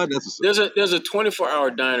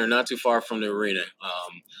 24-hour diner not too far from the arena.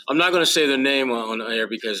 I'm not going to say the name on air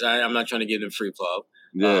because I'm not trying to give them free plug.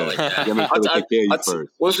 Yeah, like that.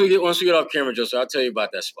 Once we get off camera, Joseph, I'll tell you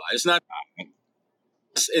about that spot. It's not.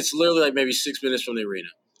 It's literally like maybe 6 minutes from the arena.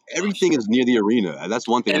 Everything is near the arena. That's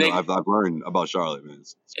one thing I've learned about Charlotte, man.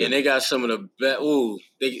 And they got some of the best.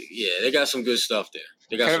 They got some good stuff there.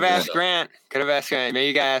 Could have asked Grant. Maybe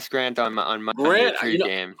you got to ask Grant on my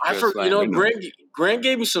pregame. Grant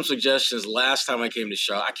gave me some suggestions last time I came to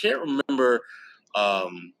Charlotte. I can't remember.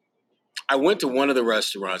 I went to one of the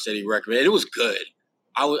restaurants that he recommended. It was good.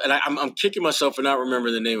 I'm kicking myself for not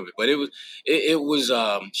remembering the name of it, but it was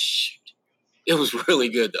really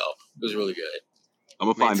good though. It was really good. I'm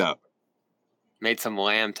gonna find out. Made some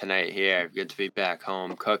lamb tonight here. Good to be back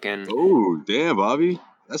home cooking. Oh, damn, Bobby.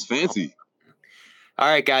 That's fancy. All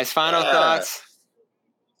right, guys. Final thoughts.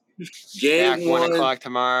 Game Back 1 o'clock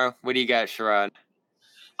tomorrow. What do you got, Sherrod?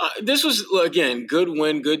 This was, again, good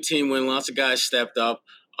win, good team win. Lots of guys stepped up.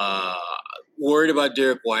 Worried about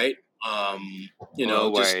Derek White. Worried.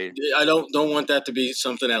 I don't want that to be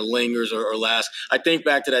something that lingers or lasts. I think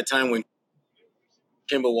back to that time when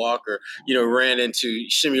Kemba Walker, ran into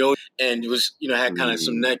Shimio and was, had kind of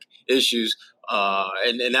some neck issues,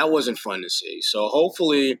 and that wasn't fun to see. So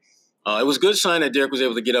hopefully, it was a good sign that Derek was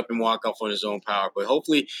able to get up and walk off on his own power. But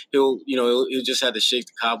hopefully, he'll just have to shake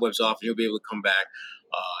the cobwebs off and he'll be able to come back.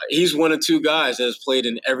 He's one of two guys that has played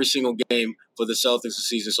in every single game for the Celtics this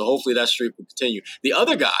season. So hopefully that streak will continue. The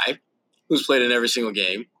other guy who's played in every single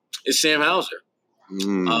game is Sam Hauser.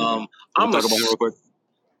 Can we talk about him real quick?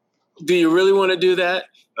 Do you really want to do that?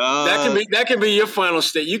 That can be your final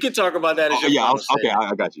state. You can talk about that as your final state. Okay,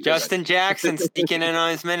 I got you. Justin Jackson sneaking in on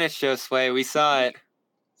his minutes, Josue. We saw it.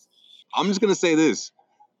 I'm just gonna say this: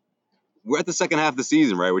 we're at the second half of the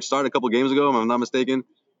season, right? Which started a couple games ago, if I'm not mistaken.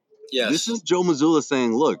 Yes. This is Joe Mazzulla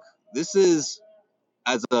saying, "Look, this is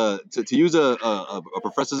to use a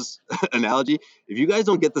professor's analogy. If you guys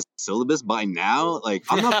don't get the syllabus by now, like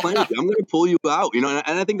I'm not playing with you. I'm going to pull you out, And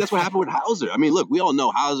I think that's what happened with Hauser. I mean, look, we all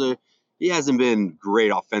know Hauser. He hasn't been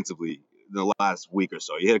great offensively in the last week or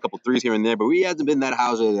so. He hit a couple threes here and there, but he hasn't been that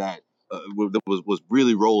Hauser that was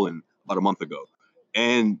really rolling about a month ago.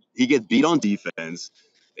 And he gets beat on defense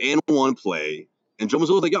and one play. And Joe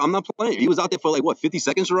Mazzulla's like, yo, I'm not playing. He was out there for 50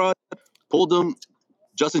 seconds, Rod. Pulled him.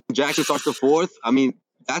 Justin Jackson starts the fourth. I mean,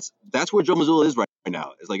 that's where Joe Mazzulla is right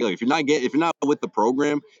now. It's like, look, if you're not with the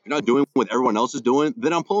program, if you're not doing what everyone else is doing,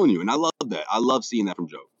 then I'm pulling you. And I love that. I love seeing that from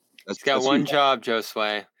Joe. He's got one job,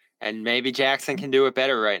 Josue. And maybe Jackson can do it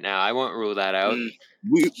better right now. I won't rule that out.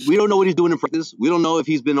 We don't know what he's doing in practice. We don't know if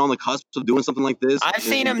he's been on the cusp of doing something like this. I've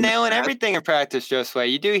seen him nailing everything in practice,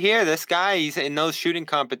 Josue. You do hear this guy. He's in those shooting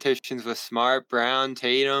competitions with Smart, Brown,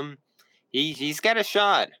 Tatum. He's got a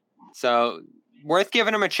shot. So worth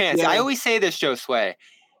giving him a chance. Yeah. I always say this, Josue.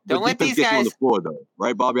 Don't let these guys on the floor, though,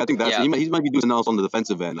 right, Bobby? I think that's he might be doing something else on the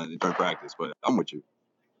defensive end during practice, but I'm with you.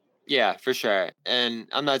 Yeah, for sure. And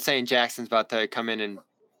I'm not saying Jackson's about to come in and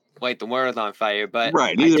light the world on fire, but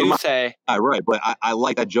right. I do say right. But I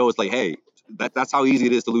like that Joe is like, hey, that's how easy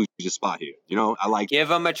it is to lose your spot here. I like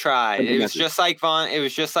give him a try. It was just like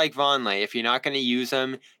Vonleh. If you're not going to use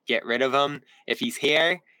him, get rid of him. If he's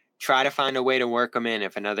here, try to find a way to work him in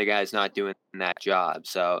if another guy's not doing that job.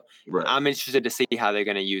 So I'm interested to see how they're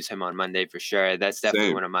going to use him on Monday for sure. That's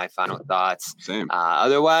definitely one of my final thoughts. Same.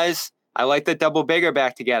 Otherwise, I like the double bigger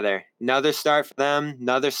back together. Another start for them,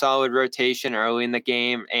 another solid rotation early in the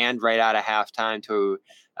game and right out of halftime to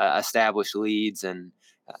establish leads and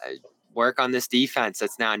work on this defense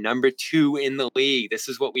that's now number 2 in the league. This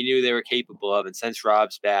is what we knew they were capable of. And since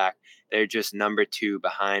Rob's back, they're just number 2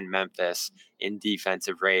 behind Memphis in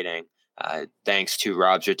defensive rating. Thanks to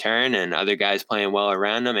Rob's return and other guys playing well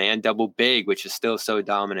around them and double big, which is still so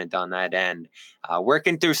dominant on that end.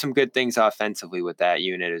 Working through some good things offensively with that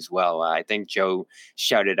unit as well. I think Joe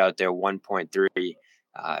shouted out there 1.3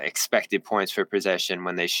 expected points per possession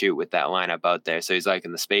when they shoot with that lineup out there. So he's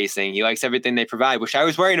liking the spacing. He likes everything they provide, which I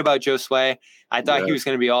was worried about Josue. I thought he was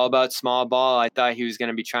going to be all about small ball. I thought he was going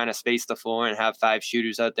to be trying to space the floor and have 5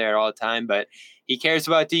 shooters out there all the time, but he cares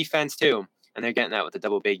about defense too. And they're getting that with the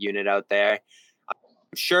double big unit out there. I'm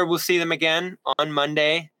sure we'll see them again on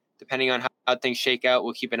Monday, depending on how things shake out.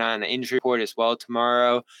 We'll keep an eye on the injury report as well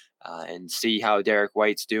tomorrow and see how Derek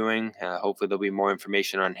White's doing. Hopefully there'll be more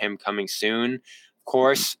information on him coming soon. Of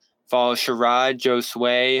course, follow Sherrod,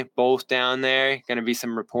 Josue, both down there. Going to be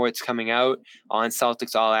some reports coming out on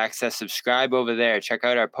Celtics All Access. Subscribe over there. Check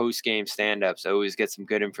out our post-game stand-ups. Always get some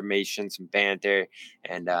good information, some banter,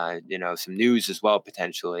 and some news as well,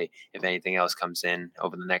 potentially, if anything else comes in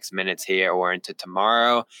over the next minutes here or into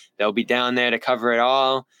tomorrow. They'll be down there to cover it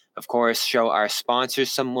all. Of course, show our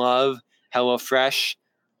sponsors some love.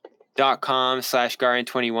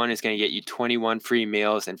 HelloFresh.com/Garden21 is going to get you 21 free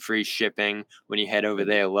meals and free shipping when you head over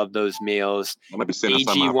there. Love those meals.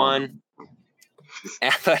 AG1,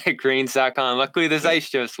 athleticgreens.com. Luckily, there's ice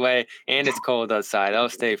Josue, and it's cold outside. I'll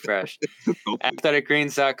stay fresh.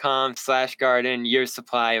 athleticgreens.com/garden. Your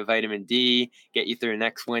supply of vitamin D. Get you through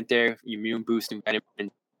next winter. Immune boosting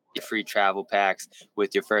vitamin free travel packs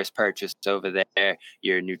with your first purchase over there,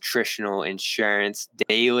 your nutritional insurance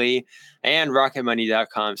daily, and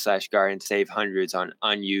rocketmoney.com/garden. Save hundreds on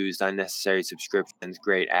unused, unnecessary subscriptions.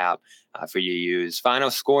 Great app for you to use.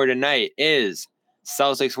 Final score tonight is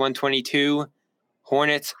Celtics 122,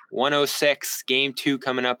 Hornets 106. Game 2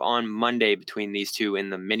 coming up on Monday between these two in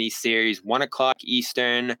the mini series, 1 o'clock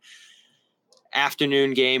Eastern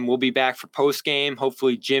afternoon game. We'll be back for post game.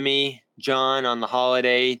 Hopefully Jimmy, John on the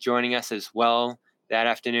holiday joining us as well that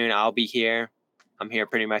afternoon. I'll be here. I'm here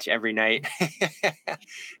pretty much every night.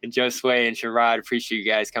 And Joe Sway and Sherrod, appreciate you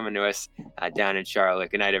guys coming to us down in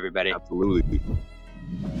Charlotte. Good night, everybody. Absolutely.